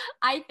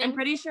 Yeah, I'm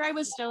pretty sure I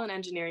was still an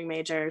engineering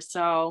major.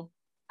 So,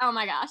 oh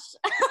my gosh.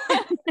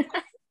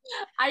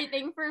 I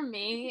think for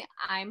me,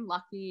 I'm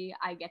lucky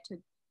I get to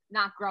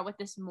not grow with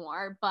this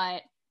more,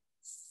 but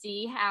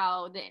see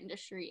how the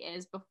industry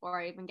is before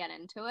I even get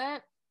into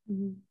it.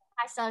 Mm-hmm.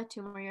 I still have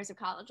 2 more years of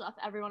college left.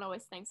 Everyone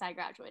always thinks I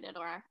graduated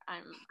or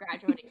I'm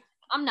graduating.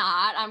 I'm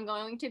not. I'm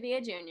going to be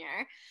a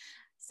junior.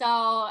 So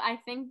I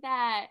think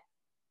that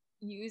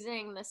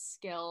using the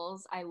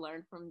skills I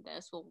learned from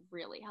this will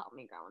really help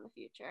me grow in the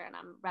future. And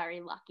I'm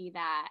very lucky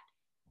that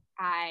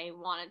I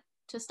wanted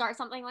to start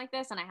something like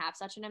this and I have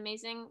such an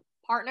amazing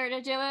partner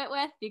to do it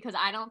with, because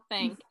I don't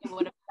think it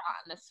would have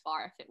gotten this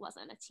far if it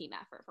wasn't a team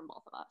effort from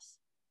both of us.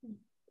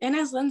 And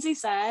as Lindsey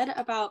said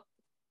about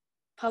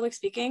public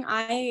speaking,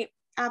 I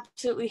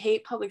absolutely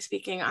hate public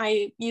speaking.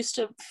 I used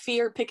to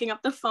fear picking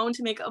up the phone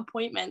to make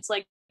appointments.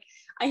 Like,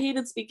 I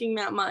hated speaking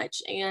that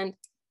much. And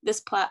this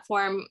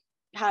platform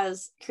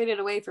has created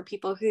a way for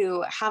people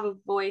who have a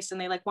voice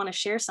and they like want to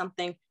share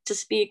something to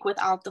speak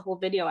without the whole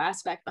video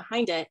aspect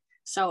behind it.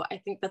 So I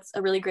think that's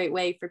a really great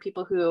way for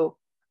people who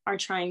are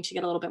trying to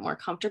get a little bit more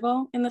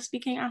comfortable in the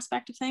speaking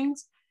aspect of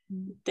things.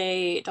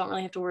 They don't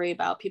really have to worry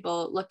about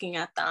people looking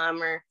at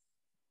them or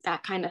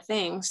that kind of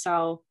thing.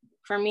 So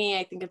for me,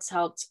 I think it's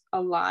helped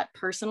a lot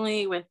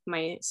personally with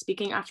my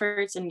speaking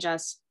efforts and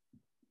just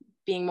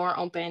being more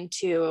open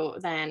to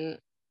then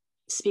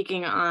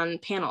speaking on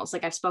panels.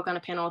 Like, I've spoken on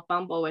a panel with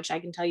Bumble, which I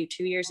can tell you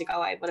 2 years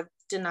ago, I would have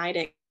denied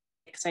it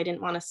because I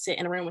didn't want to sit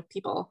in a room with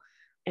people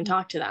and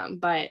talk to them.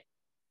 But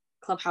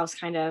Clubhouse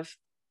kind of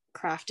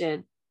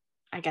crafted,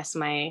 I guess,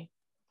 my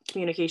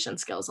communication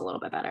skills a little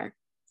bit better.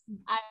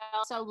 I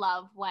also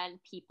love when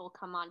people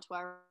come onto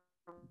our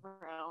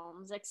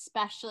rooms,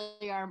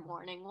 especially our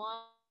morning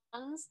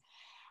ones,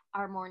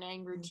 our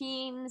morning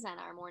routines and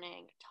our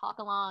morning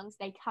talk-alongs.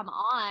 They come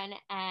on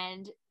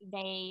and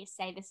they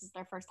say this is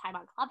their first time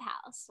on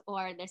Clubhouse,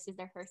 or this is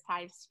their first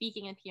time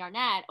speaking in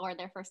PRNet, or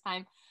their first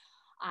time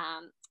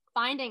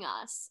finding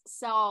us.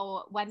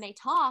 So when they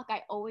talk,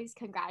 I always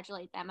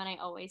congratulate them and I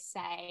always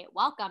say,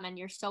 welcome, and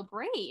you're so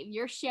brave.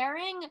 You're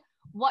sharing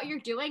what you're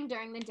doing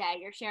during the day.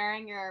 You're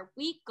sharing your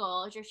week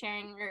goals. You're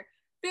sharing your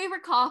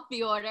favorite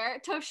coffee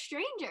order to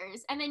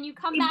strangers. And then you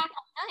come back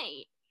at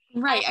night.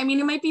 Right. I mean,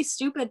 it might be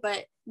stupid,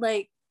 but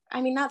like, I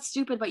mean, not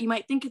stupid, but you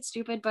might think it's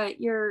stupid, but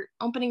you're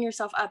opening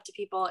yourself up to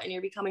people and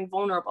you're becoming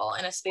vulnerable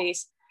in a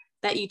space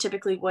that you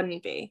typically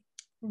wouldn't be.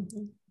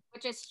 Mm-hmm.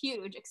 Which is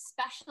huge,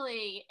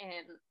 especially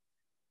in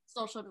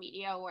social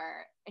media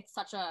where it's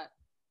such a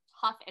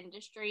tough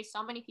industry.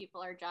 So many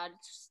people are judged,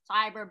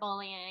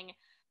 cyberbullying.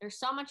 There's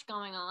so much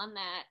going on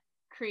that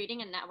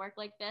creating a network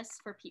like this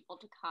for people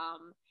to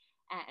come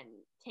and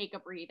take a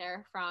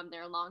breather from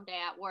their long day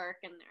at work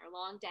and their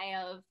long day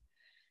of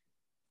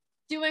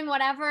doing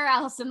whatever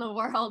else in the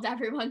world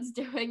everyone's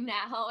doing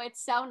now.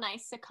 It's so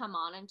nice to come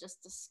on and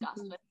just discuss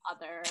with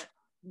other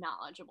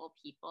knowledgeable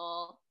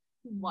people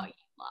what you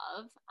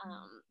love.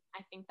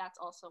 I think that's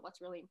also what's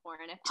really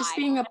important.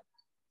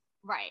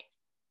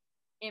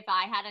 If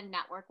I had a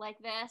network like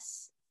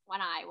this when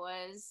I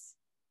was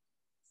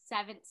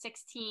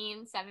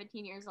 17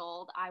 years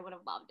old, I would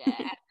have loved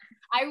it.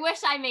 I wish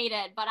I made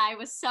it, but I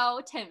was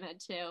so timid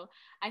too.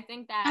 I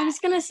think that I was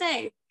gonna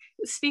say,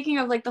 speaking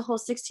of like the whole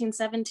 16,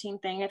 17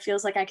 thing, it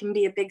feels like I can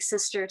be a big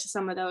sister to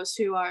some of those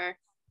who are,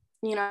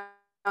 you know,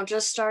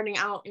 just starting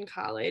out in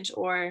college,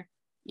 or,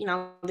 you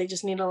know, they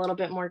just need a little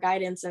bit more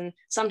guidance. And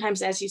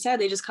sometimes, as you said,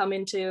 they just come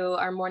into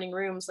our morning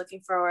rooms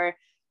looking for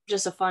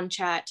just a fun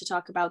chat to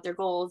talk about their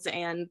goals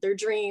and their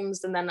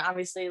dreams. And then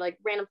obviously like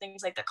random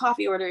things like the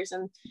coffee orders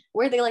and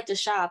where they like to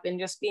shop, and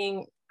just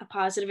being a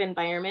positive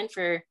environment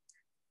for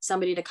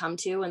somebody to come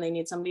to when they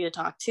need somebody to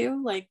talk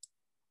to. Like,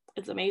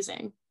 it's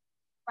amazing.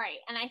 Right.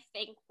 And I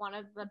think one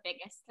of the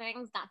biggest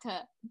things, not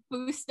to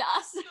boost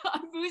us,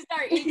 boost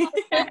our ego,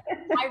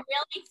 I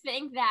really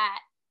think that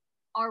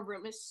our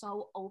room is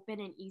so open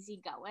and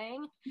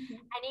easygoing.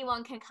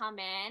 Anyone can come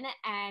in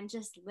and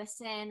just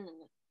listen and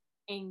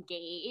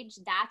engage.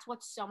 That's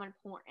what's so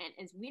important,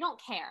 is we don't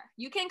care.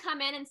 You can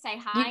come in and say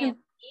hi and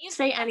leave.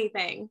 Say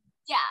anything.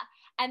 Yeah.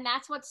 And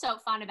that's what's so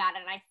fun about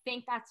it. And I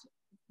think that's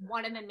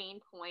one of the main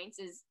points,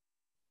 is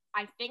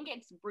I think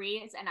it's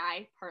Bree's and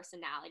I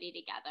personality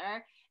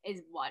together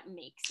is what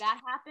makes that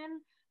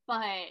happen.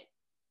 But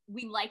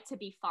we like to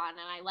be fun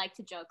and I like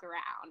to joke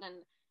around. And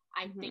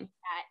I think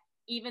that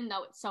even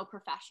though it's so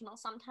professional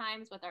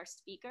sometimes with our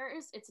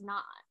speakers, it's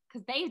not,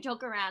 because they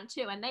joke around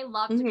too and they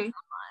love to be fun.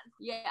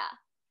 Yeah.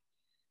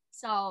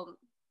 So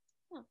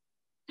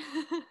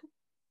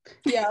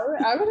yeah,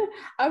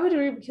 I would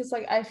agree, because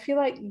like I feel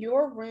like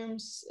your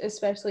rooms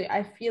especially,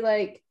 I feel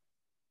like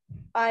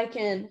I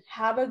can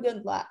have a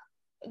good laugh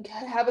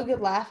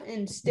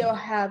and still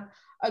have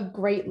a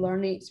great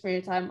learning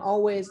experience. I'm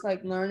always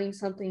like learning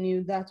something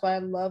new. That's why I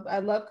love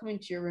coming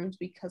to your rooms,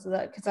 because of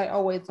that, because I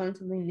always learn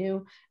something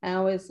new, and I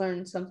always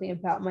learn something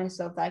about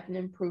myself that I can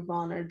improve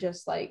on, or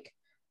just like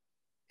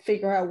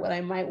figure out what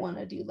I might want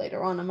to do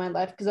later on in my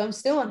life, because I'm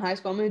still in high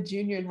school. I'm a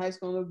junior in high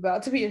school. I'm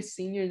about to be a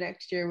senior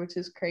next year, which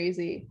is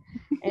crazy.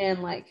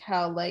 And like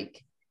how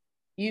like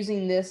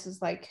using this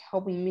is like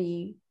helping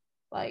me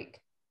like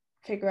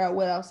figure out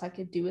what else I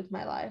could do with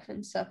my life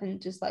and stuff,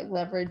 and just like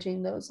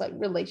leveraging those like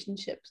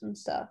relationships and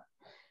stuff,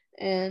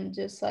 and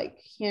just like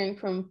hearing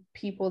from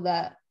people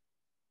that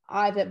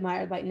I've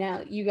admired. Like,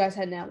 now you guys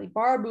had Natalie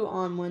Barbu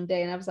on one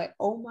day and I was like,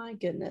 oh my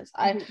goodness,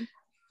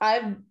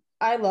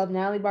 I love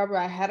Natalie Barber.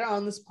 I had her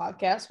on this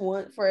podcast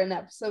once for an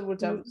episode,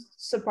 which I was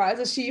surprised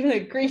that she even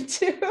agreed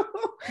to.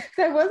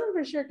 I wasn't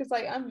for sure, because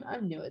like I'm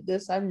new at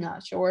this. I'm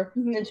not sure.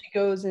 And she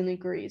goes and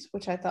agrees,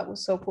 which I thought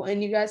was so cool.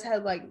 And you guys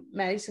had like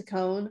Maddie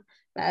Saccone,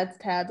 Mads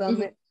Tads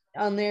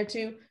on there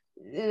too.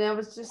 And I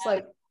was just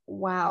like,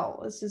 wow,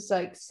 this is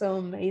like so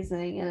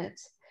amazing. And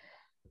it's,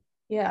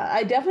 yeah,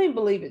 I definitely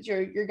believe it's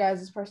your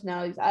guys'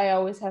 personalities. I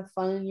always have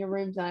fun in your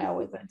rooms, and I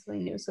always learn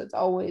something new. So it's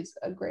always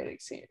a great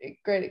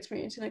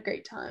experience and a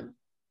great time.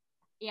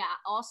 Yeah.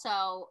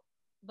 Also,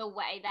 the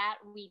way that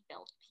we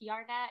built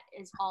PRNet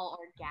is all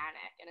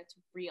organic and it's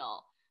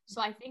real. So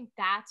I think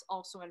that's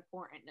also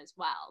important as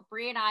well.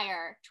 Bree and I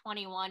are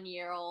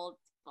 21-year-old.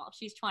 Well,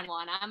 she's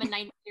 21. I'm a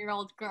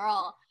 19-year-old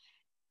girl.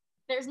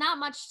 There's not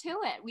much to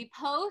it. We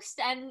post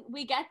and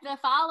we get the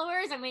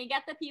followers and we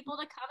get the people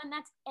to come, and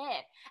that's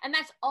it. And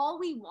that's all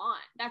we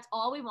want. That's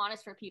all we want,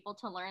 is for people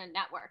to learn and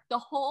network. The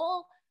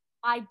whole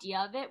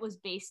idea of it was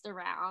based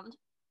around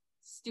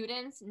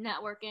students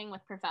networking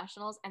with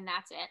professionals, and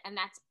that's it. And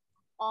that's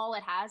all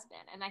it has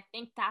been. And I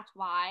think that's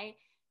why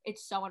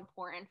it's so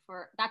important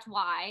that's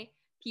why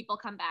people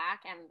come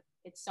back, and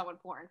it's so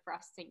important for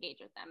us to engage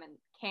with them and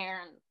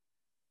care and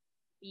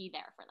be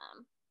there for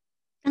them.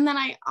 And then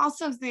I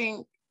also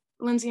think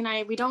Lindsey and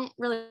I, we don't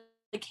really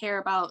care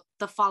about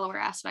the follower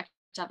aspect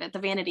of it, the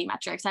vanity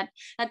metrics. That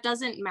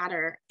doesn't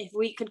matter. If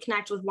we could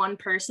connect with one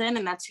person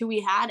and that's who we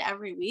had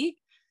every week,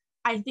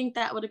 I think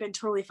that would have been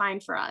totally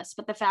fine for us.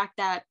 But the fact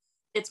that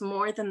it's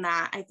more than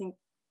that, I think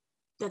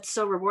that's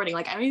so rewarding.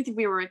 Like, I don't even think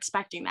we were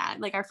expecting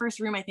that. Like, our first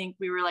room, I think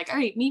we were like, all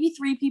right, maybe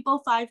 3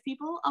 people, 5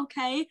 people,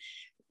 okay.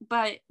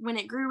 But when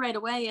it grew right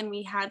away and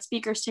we had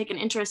speakers take an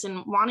interest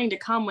in wanting to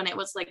come when it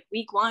was like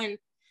week 1,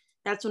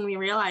 that's when we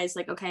realized,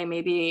 like, okay,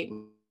 maybe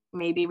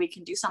we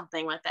can do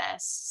something with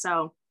this.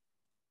 So,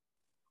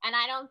 and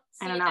I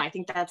don't know. I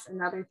think that's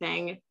another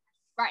thing.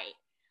 Right.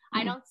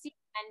 I don't see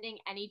it ending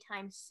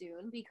anytime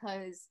soon,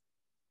 because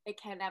it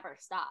can never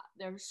stop.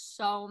 There's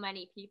so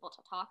many people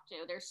to talk to.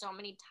 There's so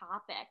many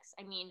topics.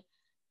 I mean,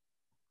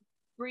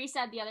 Bree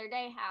said the other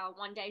day how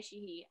one day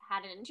she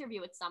had an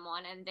interview with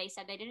someone and they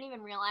said they didn't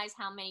even realize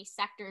how many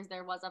sectors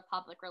there was of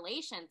public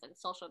relations and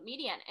social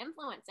media and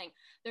influencing.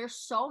 There's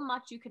so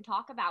much you can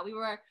talk about. We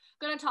were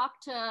going to talk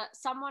to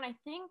someone, I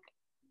think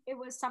it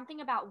was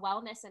something about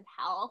wellness and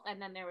health, and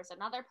then there was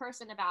another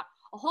person about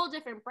a whole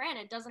different brand.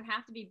 It doesn't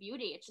have to be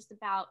beauty. It's just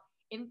about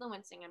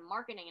influencing and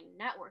marketing and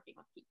networking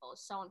with people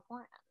is so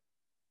important.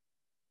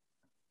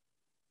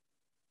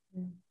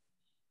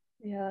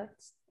 Yeah,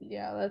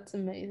 that's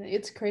amazing.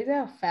 It's crazy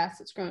how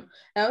fast it's growing.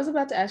 And I was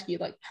about to ask you,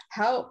 like,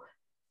 how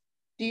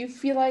do you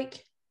feel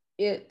like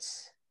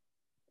it's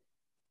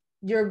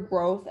your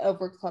growth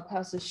over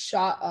Clubhouse has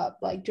shot up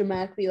like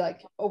dramatically,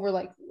 like over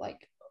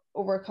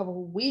over a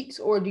couple of weeks,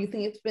 or do you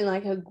think it's been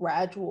like a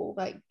gradual,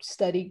 like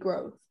steady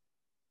growth?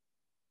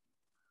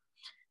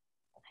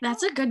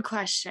 That's a good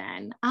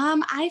question.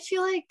 I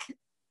feel like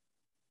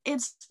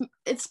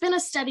it's been a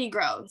steady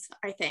growth.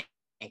 I think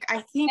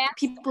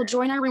people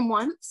join our room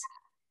once,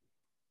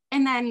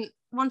 and then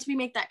once we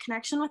make that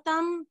connection with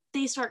them,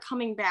 they start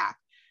coming back.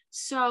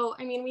 So,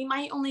 I mean, we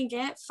might only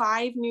get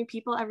 5 new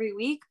people every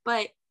week,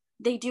 but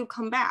they do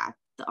come back.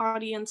 The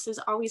audience is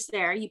always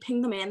there. You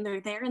ping them in,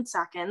 they're there in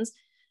seconds,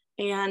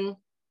 and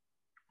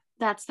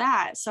that's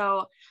that.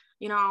 So,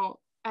 you know,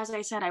 as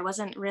I said, I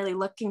wasn't really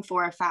looking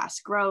for a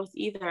fast growth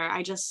either.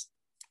 I just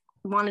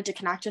wanted to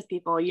connect with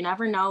people. You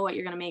never know what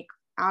you're going to make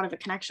out of a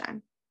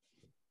connection.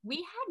 We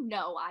had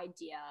no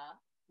idea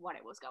what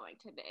it was going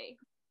to be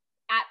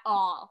at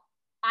all.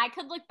 I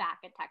could look back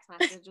at text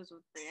messages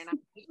with Brianna.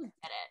 We just did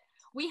it.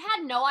 We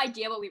had no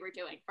idea what we were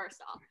doing,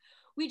 first off.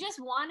 We just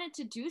wanted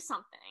to do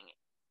something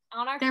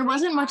on our There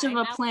wasn't much of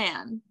a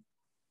plan.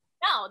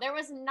 No, there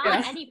was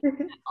not any plan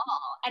at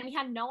all. And we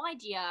had no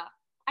idea.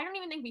 I don't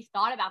even think we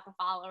thought about the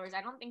followers.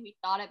 I don't think we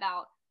thought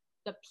about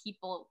the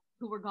people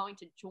who were going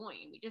to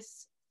join. We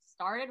just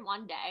started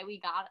one day. We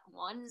got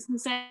one.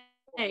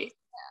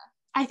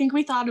 I think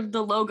we thought of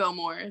the logo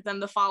more than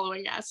the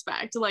following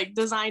aspect, like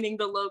designing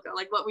the logo,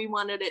 like what we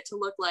wanted it to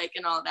look like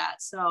and all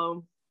that.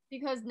 So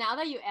because now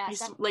that you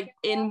asked that, like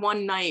in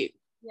one night.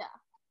 Yeah.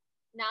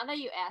 Now that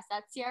you asked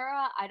that,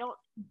 Sierra, I don't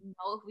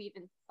know if we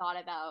even thought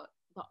about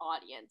the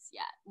audience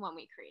yet when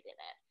we created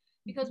it.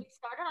 Because we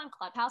started on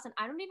Clubhouse and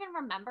I don't even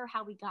remember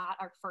how we got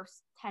our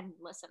first 10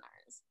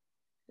 listeners.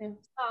 Yeah.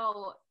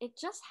 So it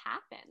just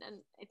happened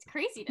and it's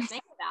crazy to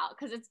think about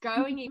because it's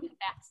growing even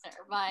faster,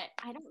 but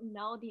I don't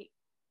know the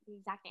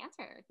exact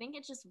answer. I think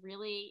it's just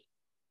really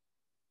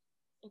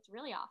awesome. It's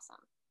really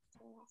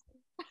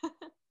awesome.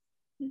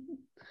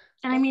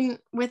 And I mean,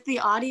 with the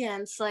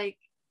audience, like,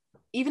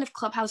 even if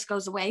Clubhouse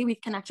goes away,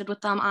 we've connected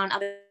with them on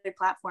other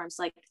platforms.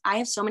 Like, I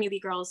have so many of the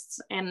girls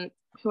and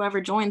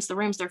whoever joins the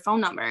rooms, their phone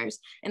numbers,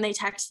 and they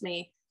text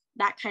me,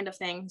 that kind of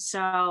thing.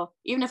 So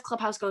even if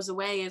Clubhouse goes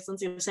away, as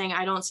Lindsey was saying,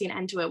 I don't see an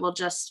end to it. We'll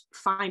just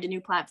find a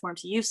new platform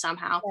to use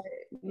somehow.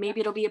 Maybe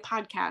it'll be a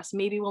podcast.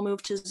 Maybe we'll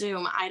move to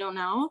Zoom. I don't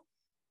know.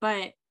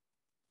 But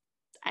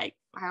I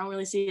don't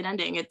really see it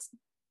ending. It's,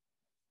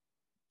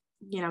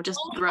 just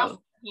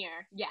grow.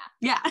 Here. Yeah.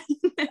 Yeah.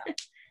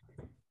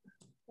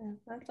 Yeah,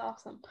 that's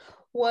awesome.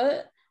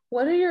 What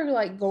are your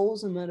like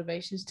goals and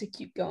motivations to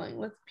keep going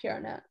with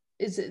PRNet?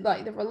 Is it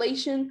like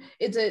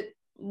is it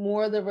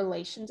more the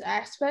relations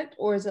aspect,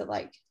 or is it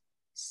like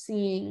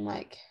seeing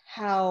like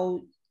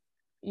how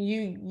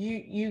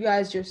you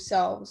guys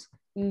yourselves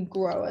can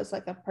grow as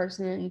like a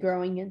person and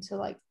growing into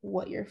like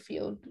what your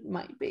field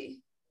might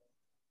be?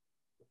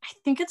 I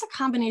think it's a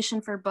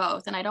combination for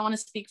both. And I don't want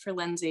to speak for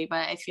Lindsey,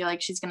 but I feel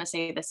like she's going to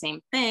say the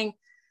same thing.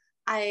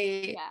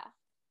 I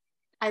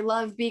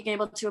love being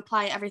able to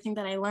apply everything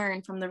that I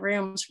learned from the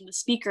rooms, from the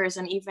speakers,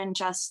 and even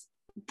just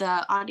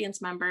the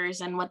audience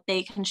members and what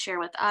they can share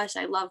with us.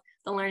 I love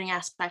the learning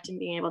aspect and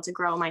being able to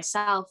grow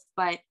myself,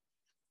 but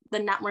the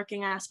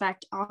networking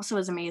aspect also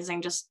is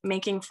amazing. Just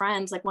making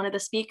friends. Like one of the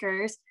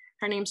speakers,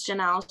 her name's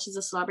Janelle. She's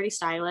a celebrity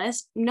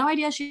stylist. No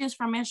idea she is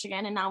from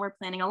Michigan, and now we're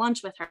planning a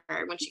lunch with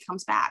her when she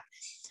comes back.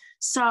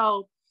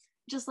 So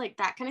just like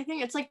that kind of thing.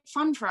 It's like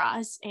fun for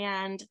us.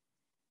 And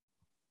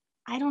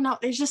I don't know.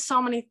 There's just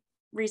so many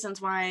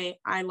reasons why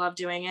I love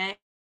doing it,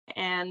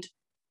 and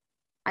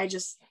I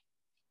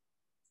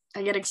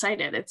get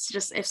excited. It's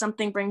just, if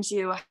something brings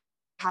you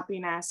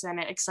happiness and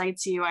it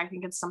excites you, I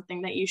think it's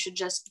something that you should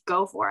just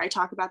go for. I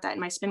talk about that in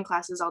my spin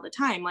classes all the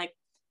time. Like,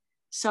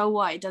 so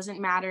what? It doesn't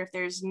matter if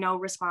there's no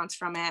response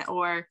from it,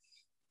 or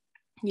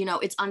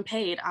it's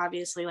unpaid,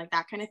 obviously, like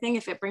that kind of thing.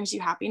 If it brings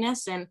you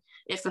happiness and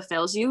it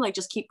fulfills you, like,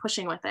 just keep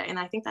pushing with it. And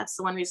I think that's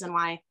the one reason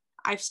why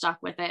I've stuck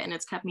with it and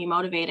it's kept me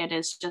motivated,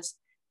 is just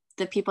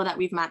the people that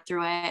we've met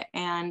through it,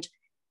 and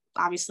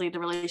obviously the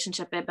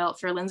relationship it built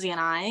for Lindsey and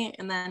I.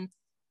 And then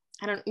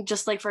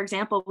just like, for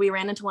example, we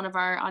ran into one of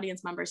our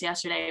audience members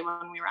yesterday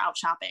when we were out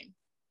shopping,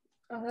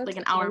 like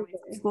an hour away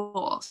from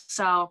school.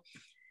 So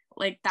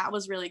like, that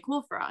was really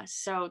cool for us.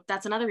 So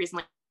that's another reason,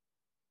 like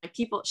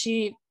people,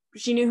 she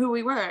knew who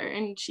we were,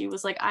 and she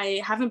was like,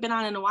 I haven't been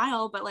on in a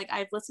while, but like,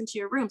 I've listened to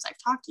your rooms, I've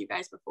talked to you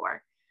guys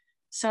before.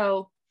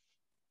 So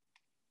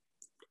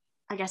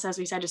I guess, as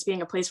we said, just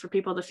being a place for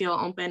people to feel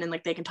open and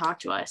like they can talk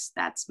to us.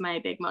 That's my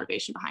big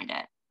motivation behind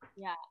it.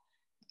 Yeah,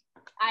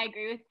 I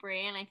agree with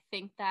Bri, and I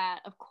think that,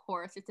 of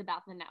course, it's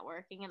about the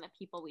networking and the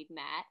people we've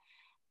met.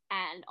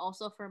 And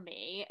also for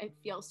me, it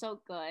feels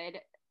so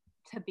good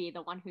to be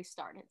the one who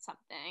started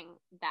something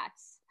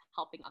that's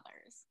helping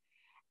others.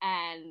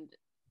 And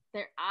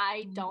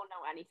I don't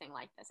know anything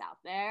like this out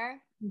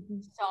there.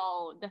 Mm-hmm.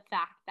 So the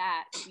fact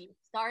that we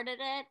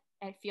started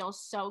it feels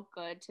so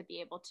good to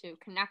be able to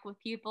connect with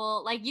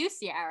people like you,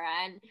 Sierra,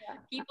 and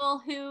people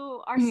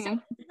who are still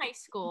in high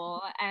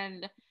school.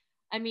 And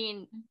I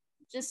mean,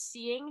 just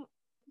seeing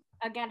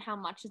again how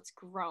much it's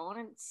grown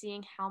and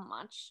seeing how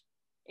much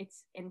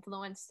it's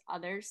influenced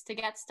others to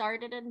get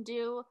started and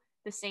do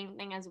the same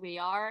thing as we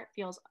are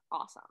feels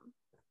awesome.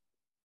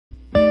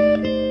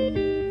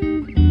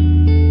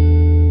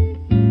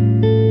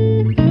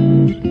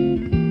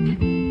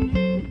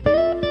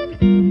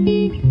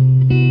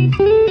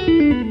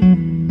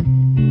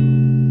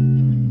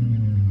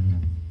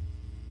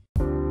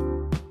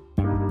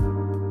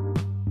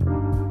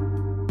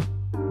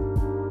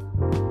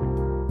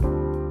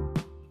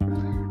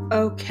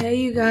 Okay,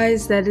 you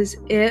guys, that is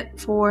it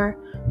for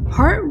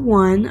part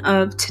 1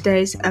 of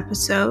today's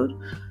episode.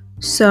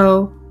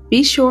 So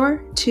be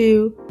sure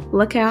to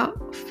look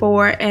out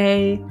for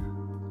a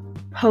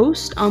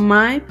post on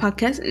my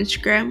podcast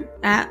Instagram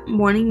at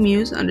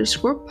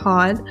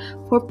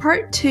morningmuse_pod for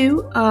part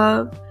 2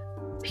 of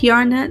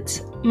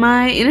PRNet's,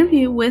 my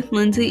interview with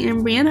Lindsey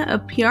and Brianna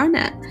of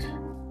PRNet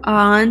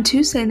on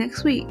Tuesday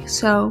next week.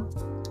 So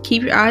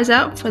keep your eyes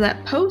out for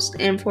that post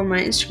and for my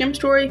Instagram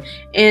story.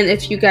 And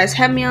if you guys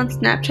have me on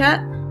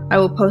Snapchat, I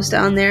will post it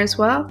on there as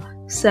well.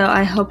 So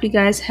I hope you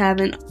guys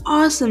have an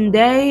awesome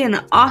day and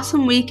an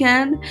awesome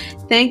weekend.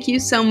 Thank you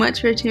so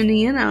much for tuning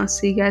in. I'll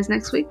see you guys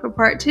next week for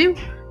part 2.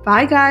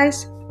 Bye,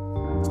 guys.